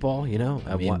 basketball, you know?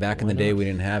 I mean, back in the day, we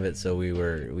didn't have it, so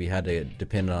we had to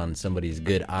depend on somebody's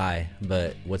good eye.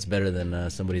 But what's better than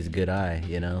somebody's good eye?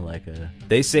 You know, like a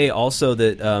They say also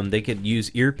that they could use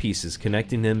earpieces,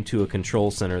 connecting them to a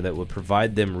control center that would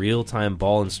provide them real-time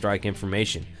ball and strike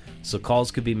information. So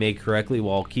calls could be made correctly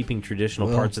while keeping traditional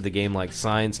Well, parts of the game like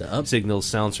signs, signals,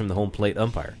 sounds from the home plate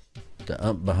umpire. the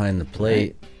ump behind the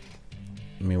plate.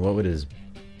 I mean, what would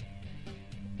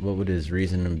his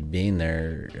reason in being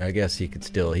there? I guess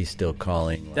he's still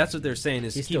calling. Like, That's what they're saying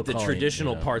is He's keep still the calling,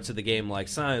 traditional you know. parts of the game like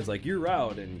signs, like you're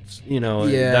out, and you know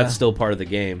Yeah. that's still part of the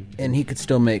game. and he could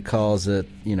still make calls that,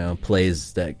 you know,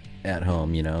 plays that at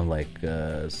home, you know, like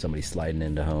somebody sliding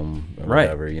into home or Right.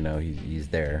 whatever, you know, he's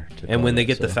there to And call when they it,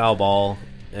 get the so. foul ball,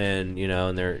 and you know,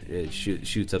 and it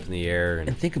shoots up in the air, and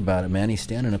And think about it, man, he's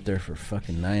standing up there for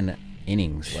fucking 9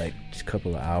 innings, like just a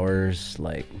couple of hours,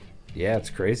 like yeah, it's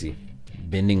crazy.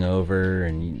 bending over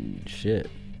and shit.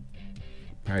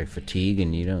 Probably fatigue,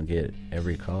 and you don't get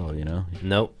every call, you know.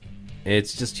 Nope.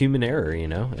 It's just human error, you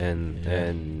know,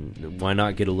 and why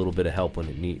not get a little bit of help when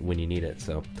you need it?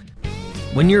 So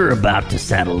When you're about to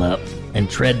saddle up and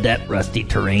tread that rusty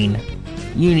terrain,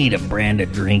 you need a brand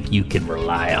of drink you can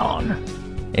rely on.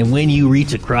 And when you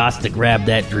reach across to grab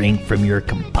that drink from your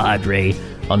compadre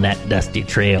on that dusty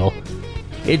trail,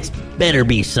 it's better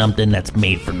be something that's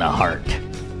made from the heart.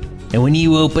 And when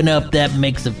you open up that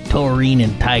mix of taurine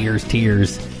and tiger's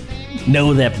tears,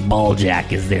 know that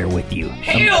Balljack is there with you.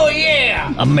 Hell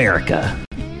yeah! America.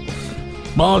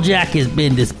 Balljack has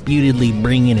been disputedly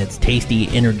bringing its tasty,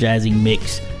 energizing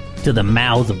mix to the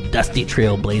mouths of dusty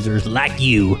trailblazers like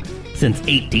you since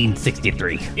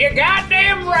 1863. You're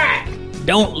goddamn right.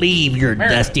 Don't leave your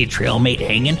dusty trailmate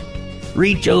hanging.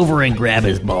 Reach over and grab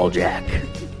his Balljack.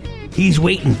 He's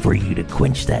waiting for you to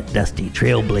quench that dusty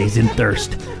trailblazing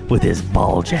thirst with his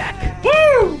Balljack.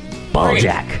 Woo!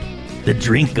 Balljack, The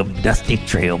drink of dusty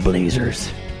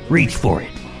trailblazers. Reach for it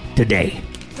today.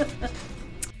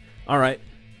 All right,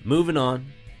 moving on.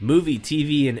 Movie,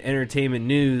 TV, and entertainment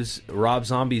news. Rob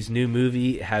Zombie's new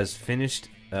movie has finished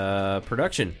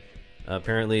production.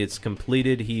 Apparently, it's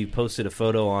completed. He posted a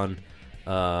photo on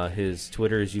his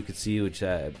Twitter, as you could see, which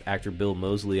actor Bill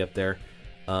Moseley up there.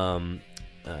 And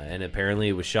apparently,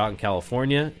 it was shot in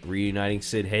California, reuniting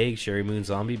Sid Haig, Sherry Moon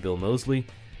Zombie, Bill Moseley.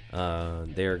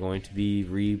 They are going to be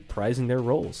reprising their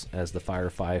roles as the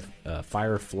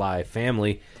Firefly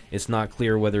family. It's not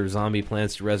clear whether Zombie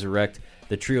plans to resurrect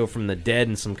the trio from the dead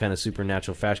in some kind of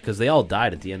supernatural fashion, because they all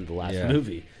died at the end of the last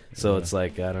movie. So it's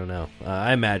like, I don't know.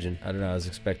 I imagine. I don't know. I was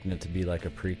expecting it to be like a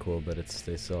prequel, but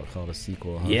they still call it a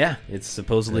sequel. Huh? Yeah, it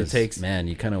supposedly takes. Man,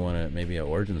 you kind of want to. Maybe an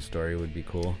origin story would be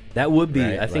cool. That would be,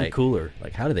 Right? I think, Like- cooler.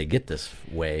 Like, how did they get this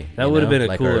way? That you would have know? been a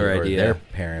Like, cooler or idea. Their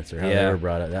parents, or how they Yeah. were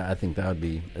brought up. I think that would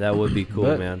be. That would be cool,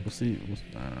 but man. We'll see.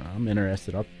 I'm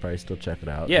interested. I'll probably still check it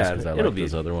out. Yeah, just 'cause I it'll like be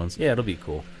those other ones. Yeah, it'll be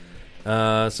cool.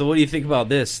 So what do you think about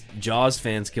this? Jaws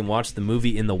fans can watch the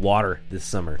movie in the water this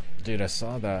summer. Dude, I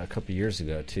saw that a couple years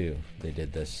ago too. They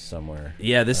did this somewhere.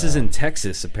 Yeah, this is in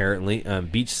Texas, apparently.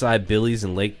 Beachside Billy's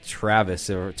and Lake Travis.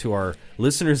 So to our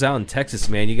listeners out in Texas,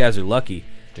 man, you guys are lucky.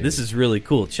 Dude. This is really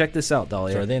cool. Check this out,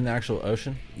 Dahlia. So are they in the actual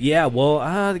ocean? Yeah,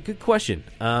 well, good question.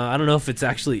 I don't know if it's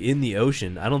actually in the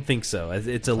ocean. I don't think so.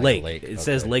 It's a like a lake. lake, It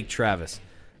says okay. Lake Travis.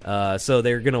 So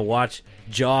they're going to watch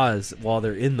Jaws while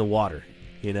they're in the water,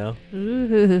 you know?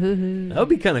 Ooh. That would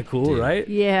be kind of cool, Dude. right?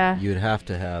 Yeah. You'd have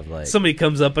to have like. Somebody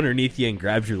comes up underneath you and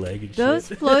grabs your leg and Those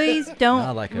shit. floaties don't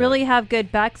Not like a- really have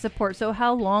good back support. So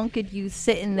how long could you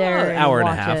sit in there Well, and hour and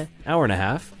a watch half. it? Hour and a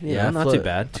half. Yeah, not float- too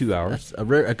bad. 2 hours.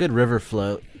 That's a good river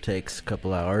float takes a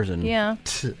couple hours, and Yeah.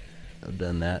 I've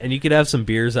done that. And you could have some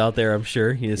beers out there, I'm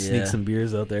sure. You just sneak Yeah. some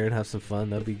beers out there and have some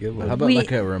fun. That'd be a good one. How about We-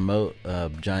 like a remote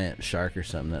giant shark or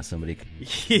something that somebody could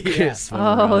Yeah. swim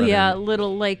Oh around yeah, and-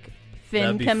 little like fin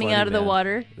That'd be coming funny, out of the man.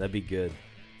 water. That'd be good.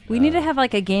 We need to have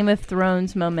like a Game of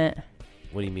Thrones moment.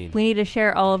 What do you mean? We need to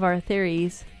share all of our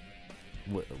theories.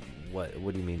 What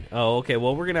do you mean? Oh, okay.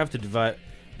 Well, we're gonna have to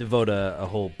devote a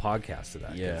whole podcast to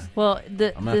that. Yeah. Well, I'm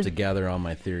gonna have to gather all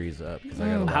my theories up because I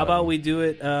got a lot How of about them. we do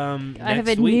it I have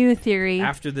next a week new theory.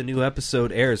 after the new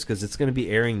episode airs, because it's going to be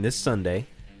airing this Sunday.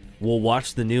 We'll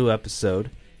watch the new episode,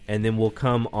 and then we'll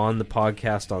come on the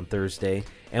podcast on Thursday,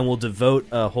 and we'll devote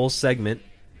a whole segment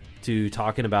to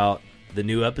talking about the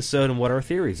new episode and what our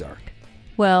theories are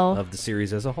Well, of the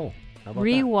series as a whole. How about that?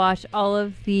 rewatch all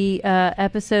of the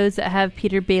episodes that have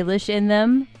Peter Baelish in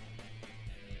them,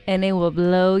 and it will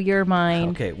blow your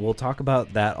mind. Okay, we'll talk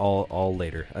about that all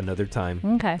later, another time.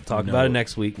 Okay. Talk We about it know-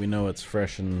 next week. We know it's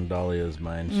fresh in Dahlia's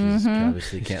mind. She's Mm-hmm.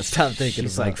 obviously can't stop thinking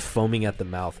She's about. like foaming at the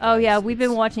mouth. Oh guys. yeah, we've been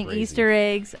It's watching crazy. Easter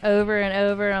eggs over and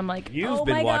over. I'm like, You've oh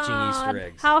been my watching God, Easter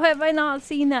eggs. How have I not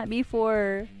seen that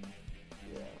before?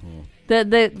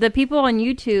 The people on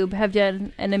YouTube have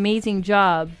done an amazing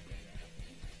job.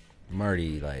 I'm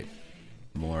already like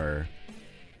more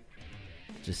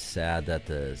just sad that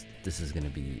this is gonna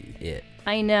be it.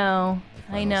 I know.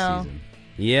 the I final know. season.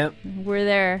 Yep. We're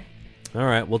there. All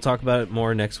right, we'll talk about it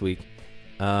more next week.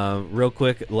 Real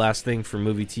quick, last thing for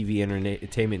movie, TV,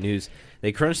 entertainment news.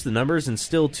 They crunched the numbers, and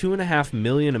still 2.5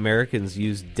 million Americans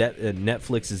use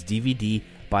Netflix's DVD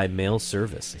by mail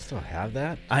service. They still have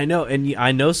that? I know, and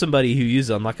I know somebody who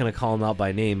uses it. I'm not going to call him out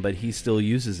by name, but he still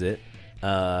uses it.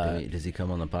 Does he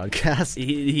come on the podcast?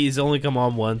 He's only come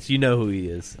on once. You know who he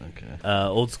is. Okay.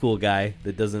 Old school guy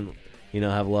that doesn't,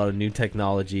 have a lot of new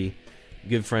technology.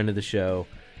 Good friend of the show.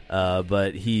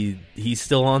 But he's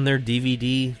still on their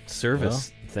DVD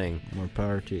service thing. More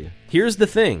power to you. Here's the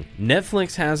thing.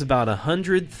 Netflix has about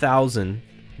 100,000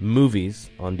 movies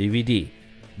on DVD,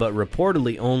 but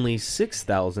reportedly only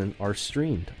 6,000 are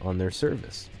streamed on their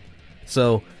service.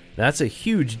 So that's a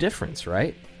huge difference,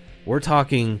 right? We're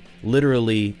talking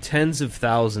literally tens of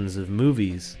thousands of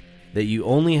movies that you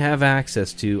only have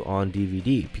access to on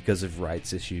DVD because of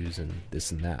rights issues and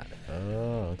this and that.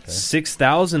 Oh, okay.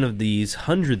 6,000 of these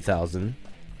 100,000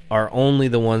 are only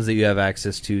the ones that you have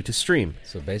access to stream.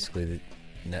 So basically,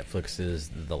 Netflix is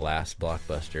the last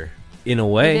blockbuster. In a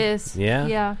way, It is. yeah.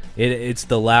 Yeah. It's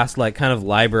the last kind of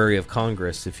Library of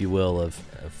Congress, if you will, of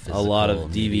a lot physical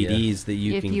of media. DVDs that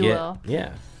you If can you get. will.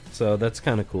 Yeah, so that's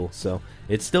kind of cool. So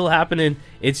it's still happening.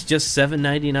 It's just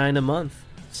 $7.99 a month,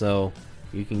 so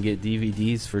you can get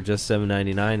DVDs for just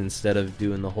 $7.99 instead of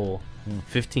doing the whole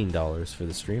 $15 for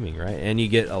the streaming, right? And you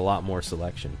get a lot more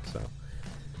selection. So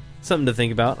something to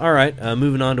think about. All right,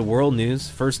 moving on to world news.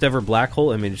 First ever black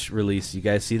hole image release. You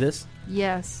guys see this?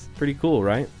 Yes. Pretty cool,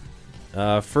 right?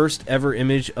 First ever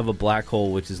image of a black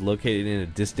hole, which is located in a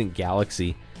distant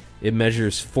galaxy. It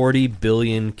measures 40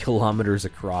 billion kilometers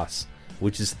across,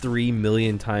 which is 3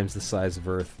 million times the size of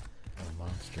Earth. A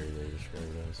monster they described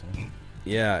it as. Huh?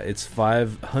 Yeah, it's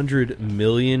 500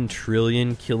 million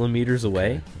trillion kilometers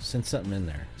away. Okay. Send something in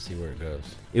there. See where it goes.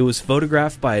 It was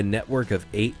photographed by a network of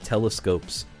 8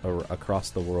 telescopes across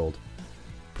the world.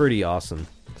 Pretty awesome.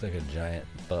 Looks like a giant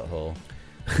butthole.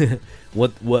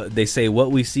 What they say,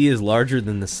 what we see is larger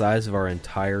than the size of our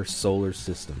entire solar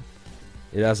system.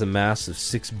 It has a mass of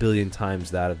 6 billion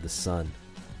times that of the sun.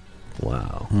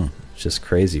 Wow. It's just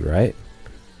crazy, right?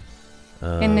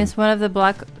 And is one of the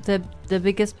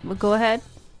biggest. Go ahead.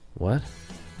 What?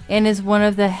 And is one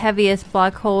of the heaviest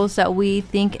black holes that we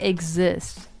think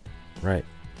exist. Right.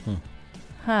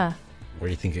 Huh. Where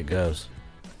do you think it goes?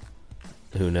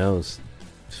 Who knows?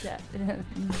 That,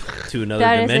 To another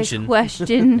that dimension. is a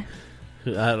question.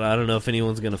 I don't know if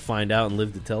anyone's going to find out and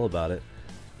live to tell about it.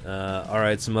 All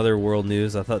right, some other world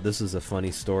news. I thought this was a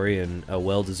funny story and a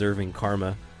well-deserving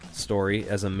karma story.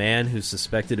 As a man who's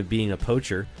suspected of being a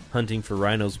poacher hunting for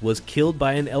rhinos was killed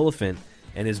by an elephant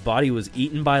and his body was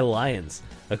eaten by lions,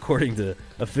 according to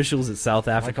officials at South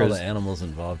I like all Africa's... the animals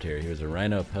involved here. He was a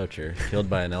rhino poacher, killed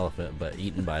by an elephant, but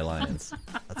eaten by lions.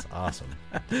 That's awesome.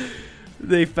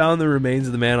 They found the remains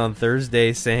of the man on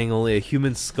Thursday, saying only a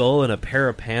human skull and a pair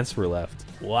of pants were left.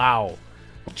 Wow.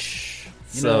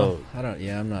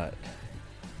 I'm not.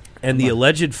 And the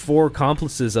alleged 4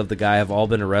 accomplices of the guy have all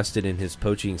been arrested in his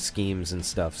poaching schemes and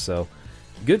stuff. So,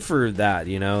 good for that,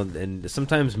 you know. And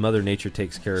sometimes Mother Nature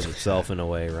takes care of itself in a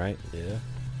way, right? Yeah.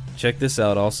 Check this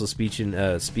out. Also, speaking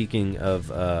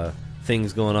of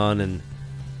things going on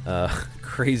and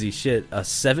crazy shit, a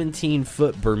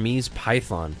 17-foot Burmese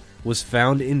python was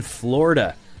found in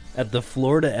Florida at the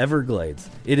Florida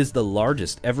Everglades. It is the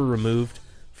largest ever removed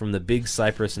from the Big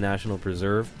Cypress National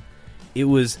Preserve. It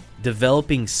was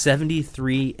developing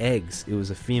 73 eggs. It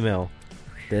was a female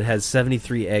that had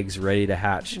 73 eggs ready to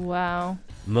hatch. Wow.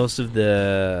 Most of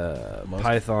the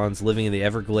pythons living in the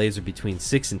Everglades are between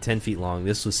 6 and 10 feet long.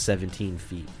 This was 17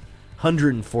 feet.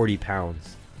 140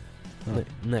 pounds.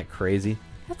 Isn't that crazy?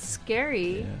 That's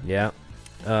scary. Yeah.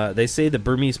 They say the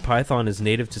Burmese python is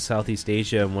native to Southeast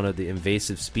Asia and one of the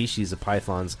invasive species of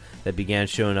pythons that began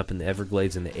showing up in the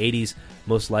Everglades in the 80s,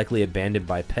 most likely abandoned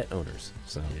by pet owners.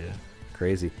 So,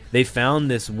 crazy. They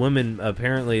found this woman,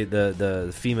 apparently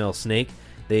the female snake.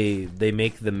 They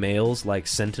make the males like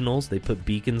sentinels. They put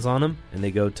beacons on them, and they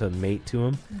go to mate to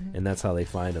them, and that's how they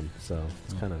find them. So,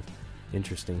 it's kind of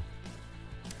interesting.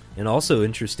 And also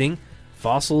interesting,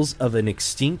 fossils of an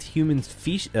extinct human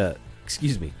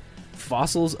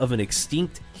fossils of an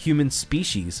extinct human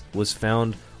species was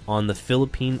found on the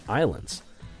Philippine Islands.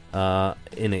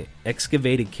 In an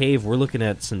excavated cave, we're looking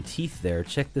at some teeth there.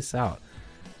 Check this out.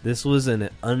 This was an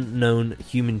unknown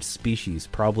human species,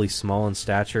 probably small in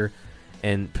stature,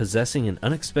 and possessing an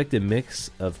unexpected mix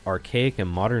of archaic and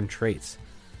modern traits.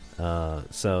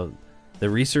 So the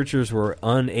researchers were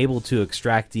unable to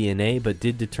extract DNA, but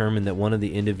did determine that one of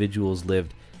the individuals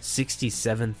lived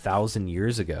 67,000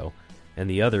 years ago, and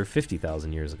the other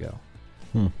 50,000 years ago.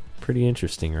 Pretty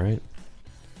interesting, right?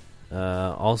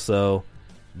 Also,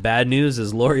 bad news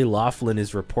is Lori Loughlin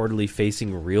is reportedly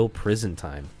facing real prison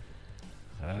time.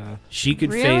 She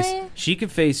could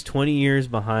face 20 years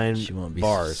behind She won't be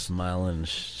bars. smiling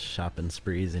shopping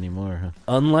sprees anymore, huh?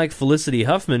 Unlike Felicity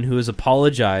Huffman, who has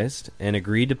apologized and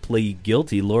agreed to plead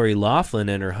guilty, Lori Loughlin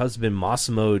and her husband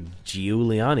Massimo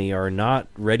Giuliani are not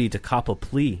ready to cop a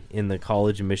plea in the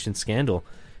college admission scandal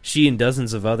she and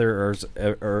dozens of others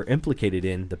are implicated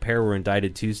in. The pair were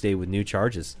indicted Tuesday with new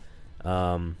charges.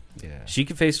 She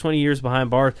could face 20 years behind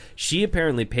bars. She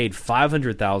apparently paid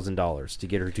 $500,000 to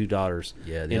get her 2 daughters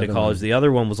into college. The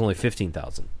other one was only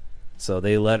 $15,000. So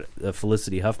they let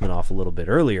Felicity Huffman off a little bit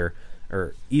earlier,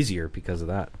 or easier because of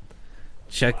that.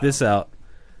 Check this out.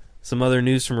 Some other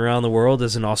news from around the world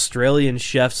is an Australian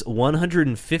chef's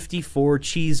 154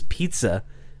 cheese pizza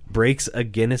breaks a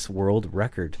Guinness World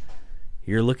Record.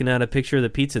 You're looking at a picture of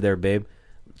the pizza there, babe.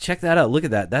 Check that out. Look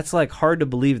at that. That's like hard to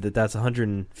believe that that's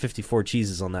 154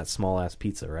 cheeses on that small ass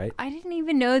pizza, right? I didn't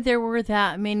even know there were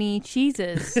that many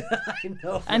cheeses. I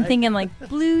know. I'm thinking like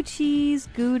blue cheese,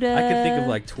 Gouda. I could think of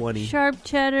like 20. Sharp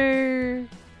cheddar.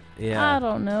 Yeah. I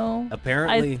don't know.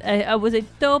 Apparently, I was a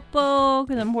topo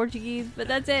because I'm Portuguese, but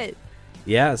that's it.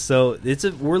 Yeah. So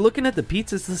we're looking at the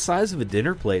pizza. It's the size of a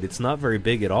dinner plate. It's not very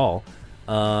big at all.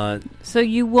 So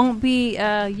you won't be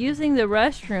using the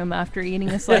restroom after eating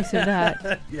a slice of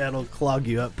that. Yeah, it'll clog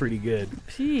you up pretty good.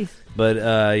 Jeez. But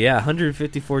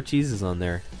 154 cheeses on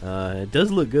there. It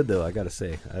does look good though, I gotta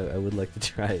say. I would like to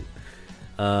try it.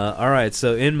 All right,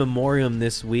 so in memoriam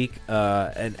this week,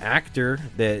 an actor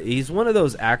that he's one of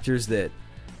those actors that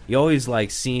you always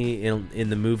like see in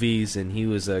the movies, and he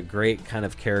was a great kind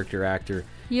of character actor.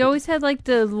 He always had like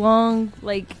the long,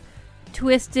 like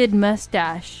twisted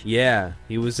mustache. Yeah,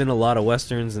 he was in a lot of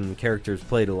westerns, and the characters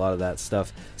played a lot of that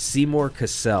stuff. Seymour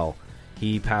Cassell,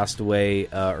 he passed away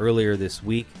earlier this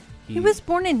week. He was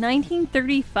born in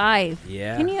 1935.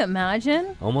 Yeah. Can you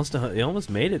imagine? He almost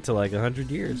made it to like 100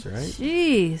 years, right?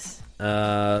 Jeez.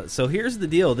 So here's the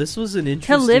deal. This was an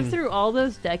interesting... To live through all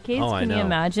those decades, I can you know.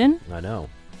 imagine? I know.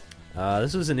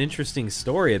 This was an interesting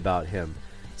story about him.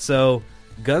 So,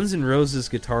 Guns N' Roses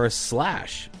guitarist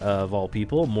Slash, of all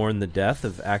people, mourned the death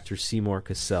of actor Seymour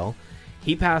Cassell.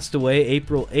 He passed away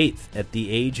April 8th at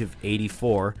the age of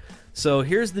 84. So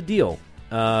here's the deal.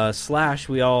 Slash,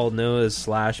 we all know as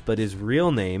Slash, but his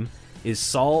real name is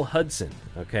Saul Hudson,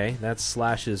 okay? That's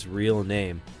Slash's real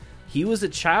name. He was a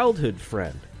childhood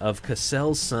friend of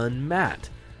Cassell's son, Matt.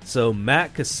 So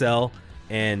Matt Cassell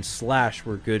and Slash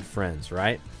were good friends,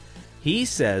 right? He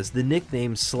says the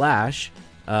nickname Slash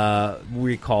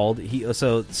recalled...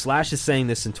 So Slash is saying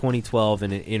this in 2012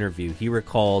 in an interview. He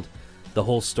recalled the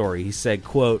whole story. He said,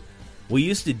 quote, "We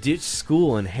used to ditch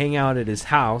school and hang out at his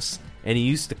house, and he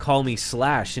used to call me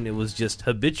Slash, and it was just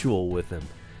habitual with him."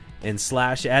 And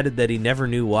Slash added that he never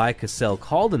knew why Cassell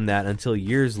called him that until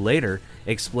years later,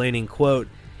 explaining, quote,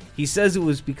 "He says it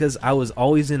was because I was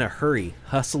always in a hurry,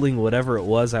 hustling whatever it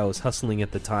was I was hustling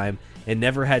at the time, and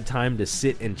never had time to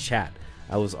sit and chat.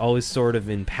 I was always sort of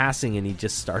in passing, and he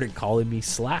just started calling me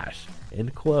Slash."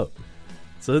 End quote.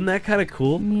 So isn't that kind of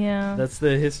cool? Yeah. That's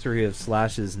the history of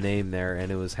Slash's name there,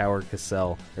 and it was Seymour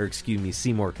Cassell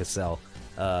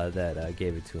that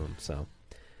gave it to him. So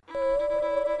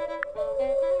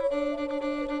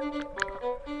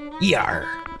Yar!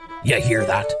 You hear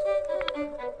that?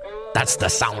 That's the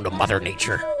sound of Mother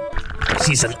Nature.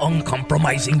 She's an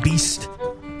uncompromising beast.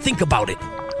 Think about it.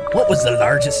 What was the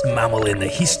largest mammal in the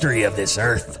history of this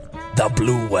earth? The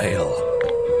blue whale.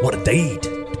 What did they eat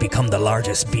to become the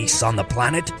largest beasts on the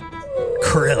planet?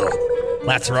 Krill.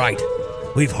 That's right.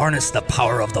 We've harnessed the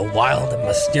power of the wild and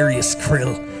mysterious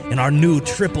krill in our new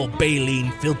triple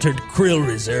baleen filtered krill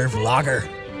reserve lager.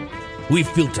 We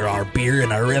filter our beer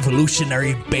in a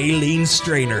revolutionary baleen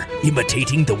strainer,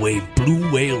 imitating the way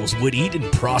blue whales would eat and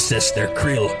process their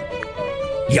krill.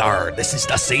 Yar, this is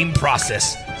the same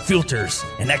process. Filters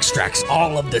and extracts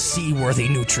all of the seaworthy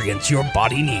nutrients your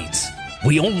body needs.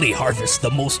 We only harvest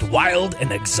the most wild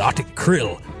and exotic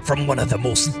krill from one of the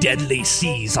most deadly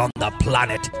seas on the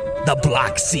planet, the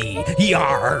Black Sea.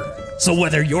 Yar! So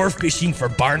whether you're fishing for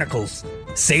barnacles,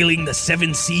 sailing the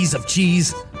 7 seas of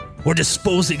cheese, or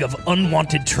disposing of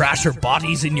unwanted trash or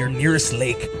bodies in your nearest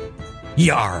lake,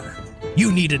 yar!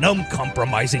 You need an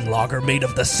uncompromising lager made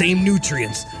of the same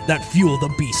nutrients that fuel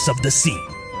the beasts of the sea.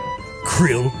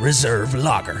 Krill Reserve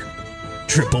Lager.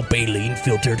 Triple baleen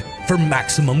filtered for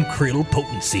maximum krill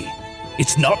potency.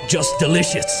 It's not just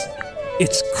delicious,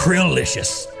 it's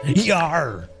krillicious.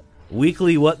 Yar!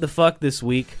 Weekly What the Fuck this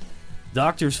week.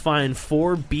 Doctors find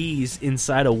 4 bees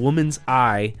inside a woman's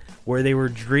eye where they were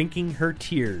drinking her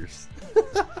tears.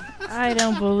 I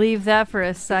don't believe that for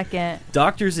a second.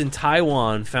 Doctors in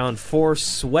Taiwan found 4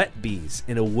 sweat bees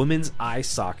in a woman's eye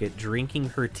socket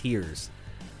drinking her tears.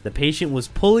 The patient was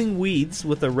pulling weeds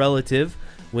with a relative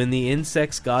when the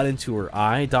insects got into her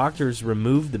eye. Doctors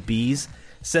removed the bees,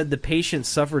 said the patient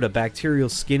suffered a bacterial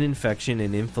skin infection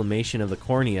and inflammation of the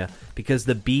cornea because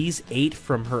the bees ate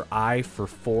from her eye for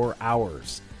 4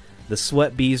 hours. The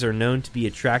sweat bees are known to be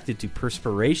attracted to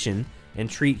perspiration and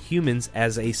treat humans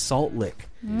as a salt lick.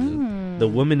 The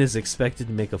woman is expected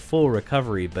to make a full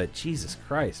recovery, but Jesus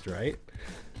Christ, right?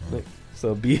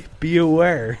 So be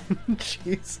aware.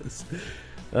 Jesus.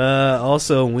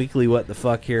 Also, in Weekly What the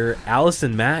Fuck here,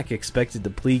 Allison Mack expected to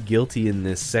plead guilty in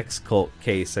this sex cult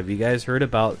case. Have you guys heard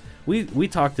about? We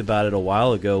talked about it a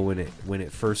while ago when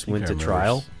it first went to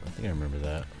trial. I think I remember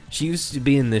that. She used to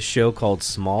be in this show called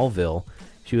Smallville.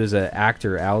 She was an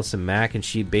actor, Allison Mack, and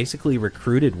she basically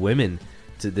recruited women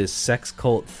to this sex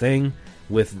cult thing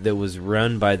that was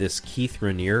run by this Keith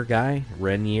Raniere guy.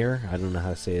 Raniere, I don't know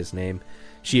how to say his name.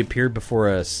 She appeared before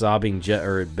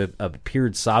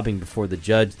appeared sobbing before the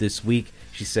judge this week.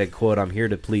 She said, quote, "I'm here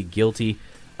to plead guilty.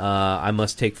 I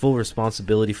must take full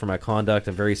responsibility for my conduct.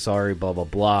 I'm very sorry, blah, blah,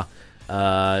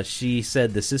 blah." She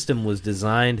said the system was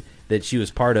designed that she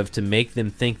was part of to make them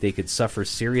think they could suffer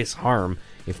serious harm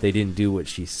if they didn't do what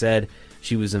she said.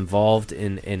 She was involved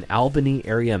in an Albany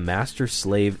area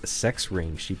master-slave sex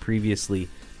ring. She previously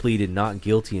pleaded not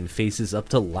guilty and faces up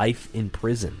to life in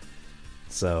prison.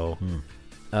 So,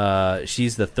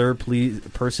 She's the third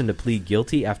person to plead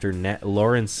guilty after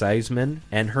Lauren Seisman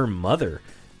and her mother,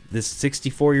 this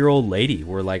 64-year-old lady,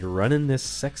 were like running this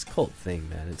sex cult thing,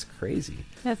 man. It's crazy.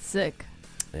 That's sick.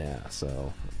 Yeah,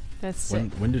 so That's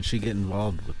sick. When did she get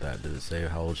involved with that? Did it say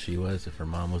how old she was? If her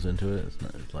mom was into it,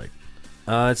 it's like.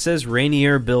 it says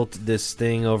Rainier built this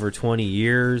thing over 20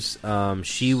 years.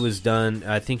 She was done.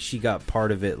 I think she got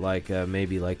part of it like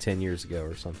maybe like 10 years ago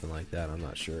or something like that. I'm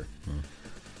not sure.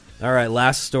 All right,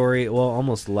 last story. Well,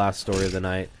 almost the last story of the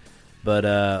night.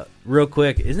 But real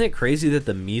quick, isn't it crazy that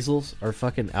the measles are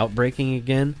fucking outbreaking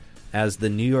again? As the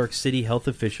New York City health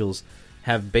officials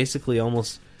have basically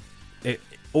almost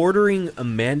ordering a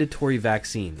mandatory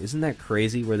vaccine. Isn't that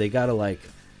crazy? Where they gotta like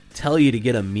tell you to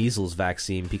get a measles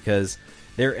vaccine because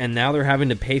now they're having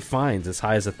to pay fines as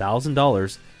high as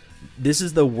 $1,000. This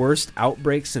is the worst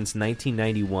outbreak since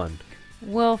 1991.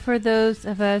 Well, for those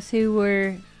of us who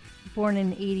were born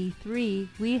in 83,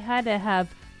 we had to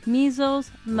have measles,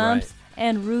 mumps,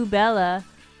 and rubella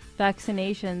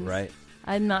vaccinations. Right.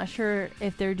 I'm not sure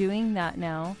if they're doing that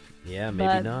now. Yeah, maybe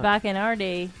but not. Back in our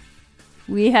day,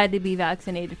 we had to be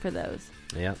vaccinated for those.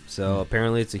 Yeah, so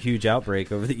apparently it's a huge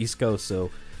outbreak over the East Coast, so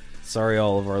sorry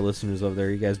all of our listeners over there.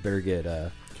 You guys better get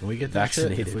Can we get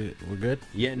vaccinated. That shit if we're good?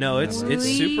 Yeah, no, it's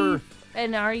super...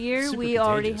 In our year, super we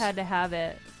already contagious. had to have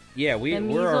it. Yeah, The we're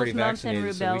measles, already mumps, and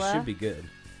vaccinated, so we rubella. should be good.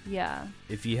 Yeah.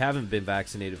 If you haven't been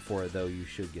vaccinated for it, though, you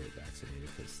should get vaccinated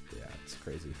because, yeah, it's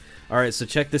crazy. All right, so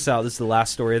check this out. This is the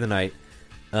last story of the night.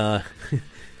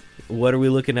 What are we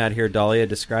looking at here, Dahlia?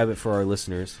 Describe it for our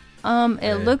listeners.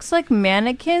 It looks like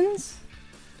mannequins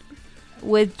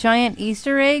with giant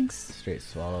Easter eggs, Straight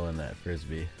swallowing that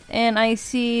frisbee. and I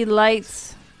see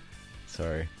lights.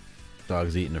 Sorry.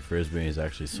 Dog's eating a frisbee and he's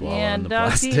actually swallowing Yeah, the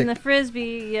dog's plastic. eating the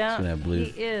frisbee. Yeah, It's gonna have blue-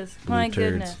 he is. blue My turds.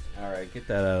 goodness. All right, get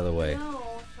that out of the way. No,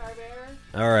 Charbear.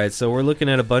 All right, so we're looking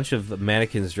at a bunch of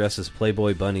mannequins dressed as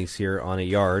Playboy bunnies here on a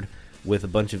yard with a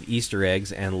bunch of Easter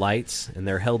eggs and lights, and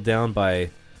they're held down by,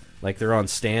 like they're on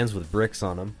stands with bricks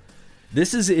on them.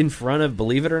 This is in front of,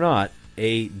 believe it or not,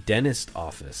 a dentist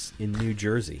office in New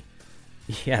Jersey.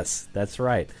 Yes, that's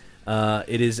right.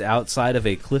 It is outside of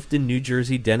a Clifton, New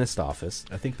Jersey dentist office.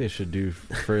 I think they should do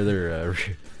further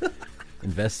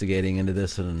investigating into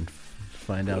this and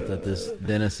find out that this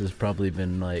dentist has probably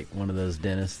been like one of those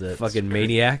dentists that Fucking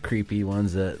maniac. creepy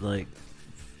ones that like,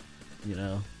 you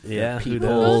know, Yeah, got who Who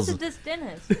knows? goes peepholes. to this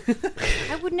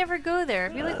dentist? I would never go there.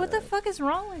 I'd be like, what the fuck is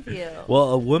wrong with you?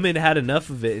 Well, a woman had enough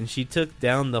of it, and she took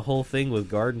down the whole thing with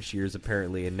garden shears,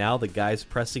 apparently, and now the guy's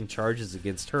pressing charges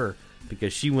against her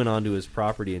because she went onto his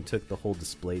property and took the whole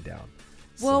display down.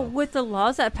 Well, So- with the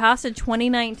laws that passed in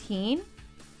 2019,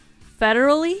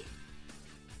 federally,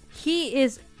 he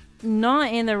is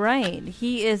not in the right.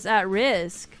 He is at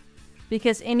risk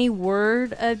because any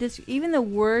word of even the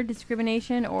word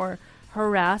discrimination or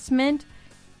harassment,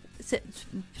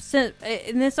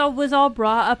 and this all was all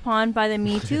brought upon by the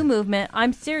Me Too movement.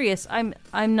 I'm serious. I'm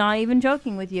not even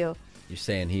joking with you. You're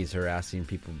saying he's harassing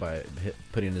people by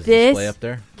putting his This display up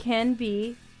there? can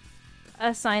be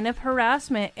a sign of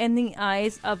harassment in the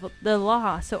eyes of the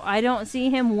law. So I don't see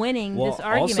him winning Well, this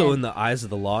argument. also in the eyes of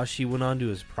the law, she went onto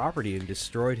his property and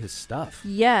destroyed his stuff.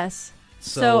 Yes.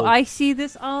 So- So I see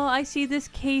this. I see this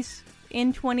case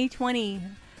in 2020.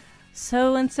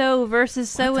 So and so versus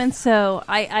so and so.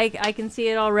 I can see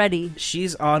it already.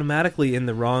 She's automatically in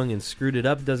the wrong and screwed it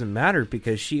up. Doesn't matter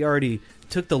because she already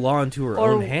took the law into her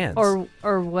own hands. Or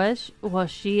was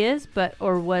she is, but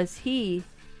or was he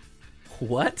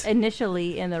what?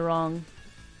 initially in the wrong?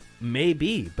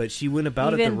 Maybe, but she went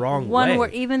about it the wrong one way.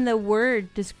 word, even the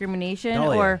word discrimination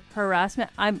Dahlia. or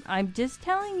harassment. I'm just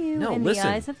telling you, No, in listen. the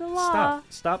eyes of the law.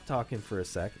 Stop talking for a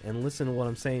sec and listen to what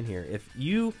I'm saying here. If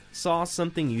you saw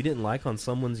something you didn't like on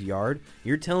someone's yard,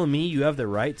 you're telling me you have the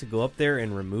right to go up there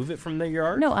and remove it from their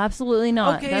yard? No, absolutely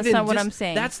not. Okay, That's then not what just- I'm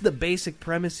saying. That's the basic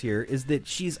premise here, is that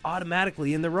she's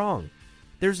automatically in the wrong.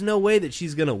 There's no way that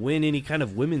she's going to win any kind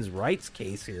of women's rights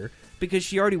case here because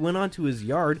she already went onto his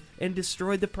yard and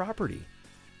destroyed the property.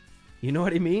 You know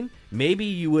what I mean? Maybe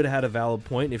you would have had a valid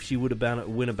point if she would have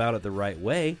went about it the right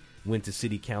way, went to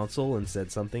city council and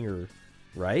said something, or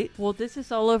right? Well, this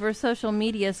is all over social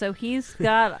media, so he's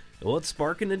got. Well, it's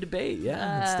sparking a debate.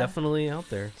 Yeah, it's definitely out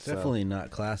there. so. Definitely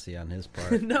not classy on his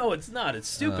part. No, it's not. It's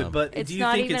stupid. But It's do you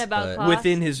not think even it's about class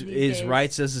within his these days.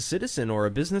 rights as a citizen or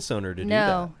a business owner to do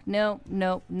that? No.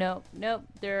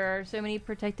 There are so many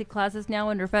protected classes now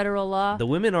under federal law. The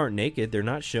women aren't naked. They're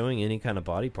not showing any kind of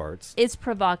body parts. It's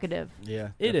provocative. Yeah,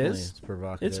 It definitely is. It's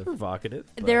provocative. It's provocative.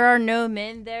 but- There are no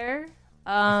men there.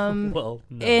 well,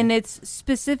 no. And it's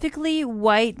specifically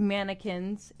white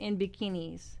mannequins in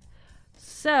bikinis.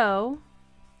 So,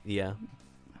 Yeah.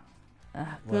 Good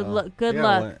Well, luck. Good yeah,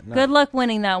 luck. well, no- Good luck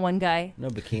winning that one, guy. No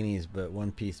bikinis, but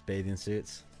one-piece bathing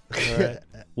suits. All right.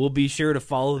 We'll be sure to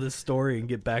follow this story and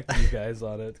get back to you guys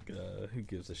on it. Who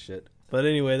gives a shit? But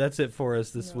anyway, that's it for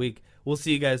us this week. We'll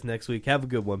see you guys next week. Have a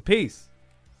good one. Peace.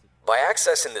 By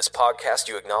accessing this podcast,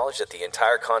 you acknowledge that the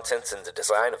entire contents and the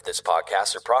design of this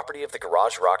podcast are property of the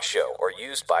Garage Rock Show or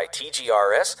used by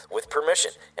TGRS with permission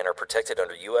and are protected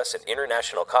under U.S. and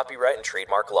international copyright and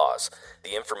trademark laws.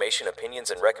 The information,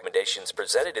 opinions, and recommendations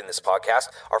presented in this podcast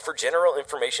are for general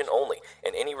information only,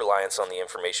 and any reliance on the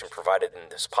information provided in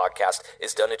this podcast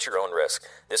is done at your own risk.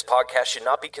 This podcast should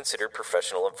not be considered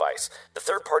professional advice. The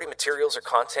third-party materials or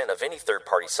content of any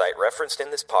third-party site referenced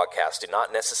in this podcast do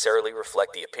not necessarily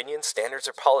reflect the opinions, standards,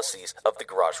 or policies of the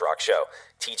Garage Rock Show.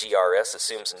 TGRS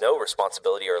assumes no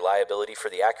responsibility or liability for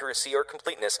the accuracy or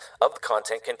completeness of the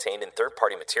content contained in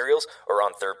third-party materials or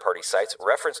on third-party sites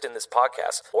referenced in this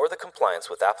podcast, or the compliance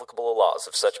with applicable laws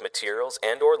of such materials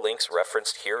and or links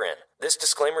referenced herein. This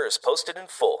disclaimer is posted in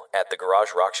full at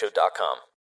thegaragerockshow.com.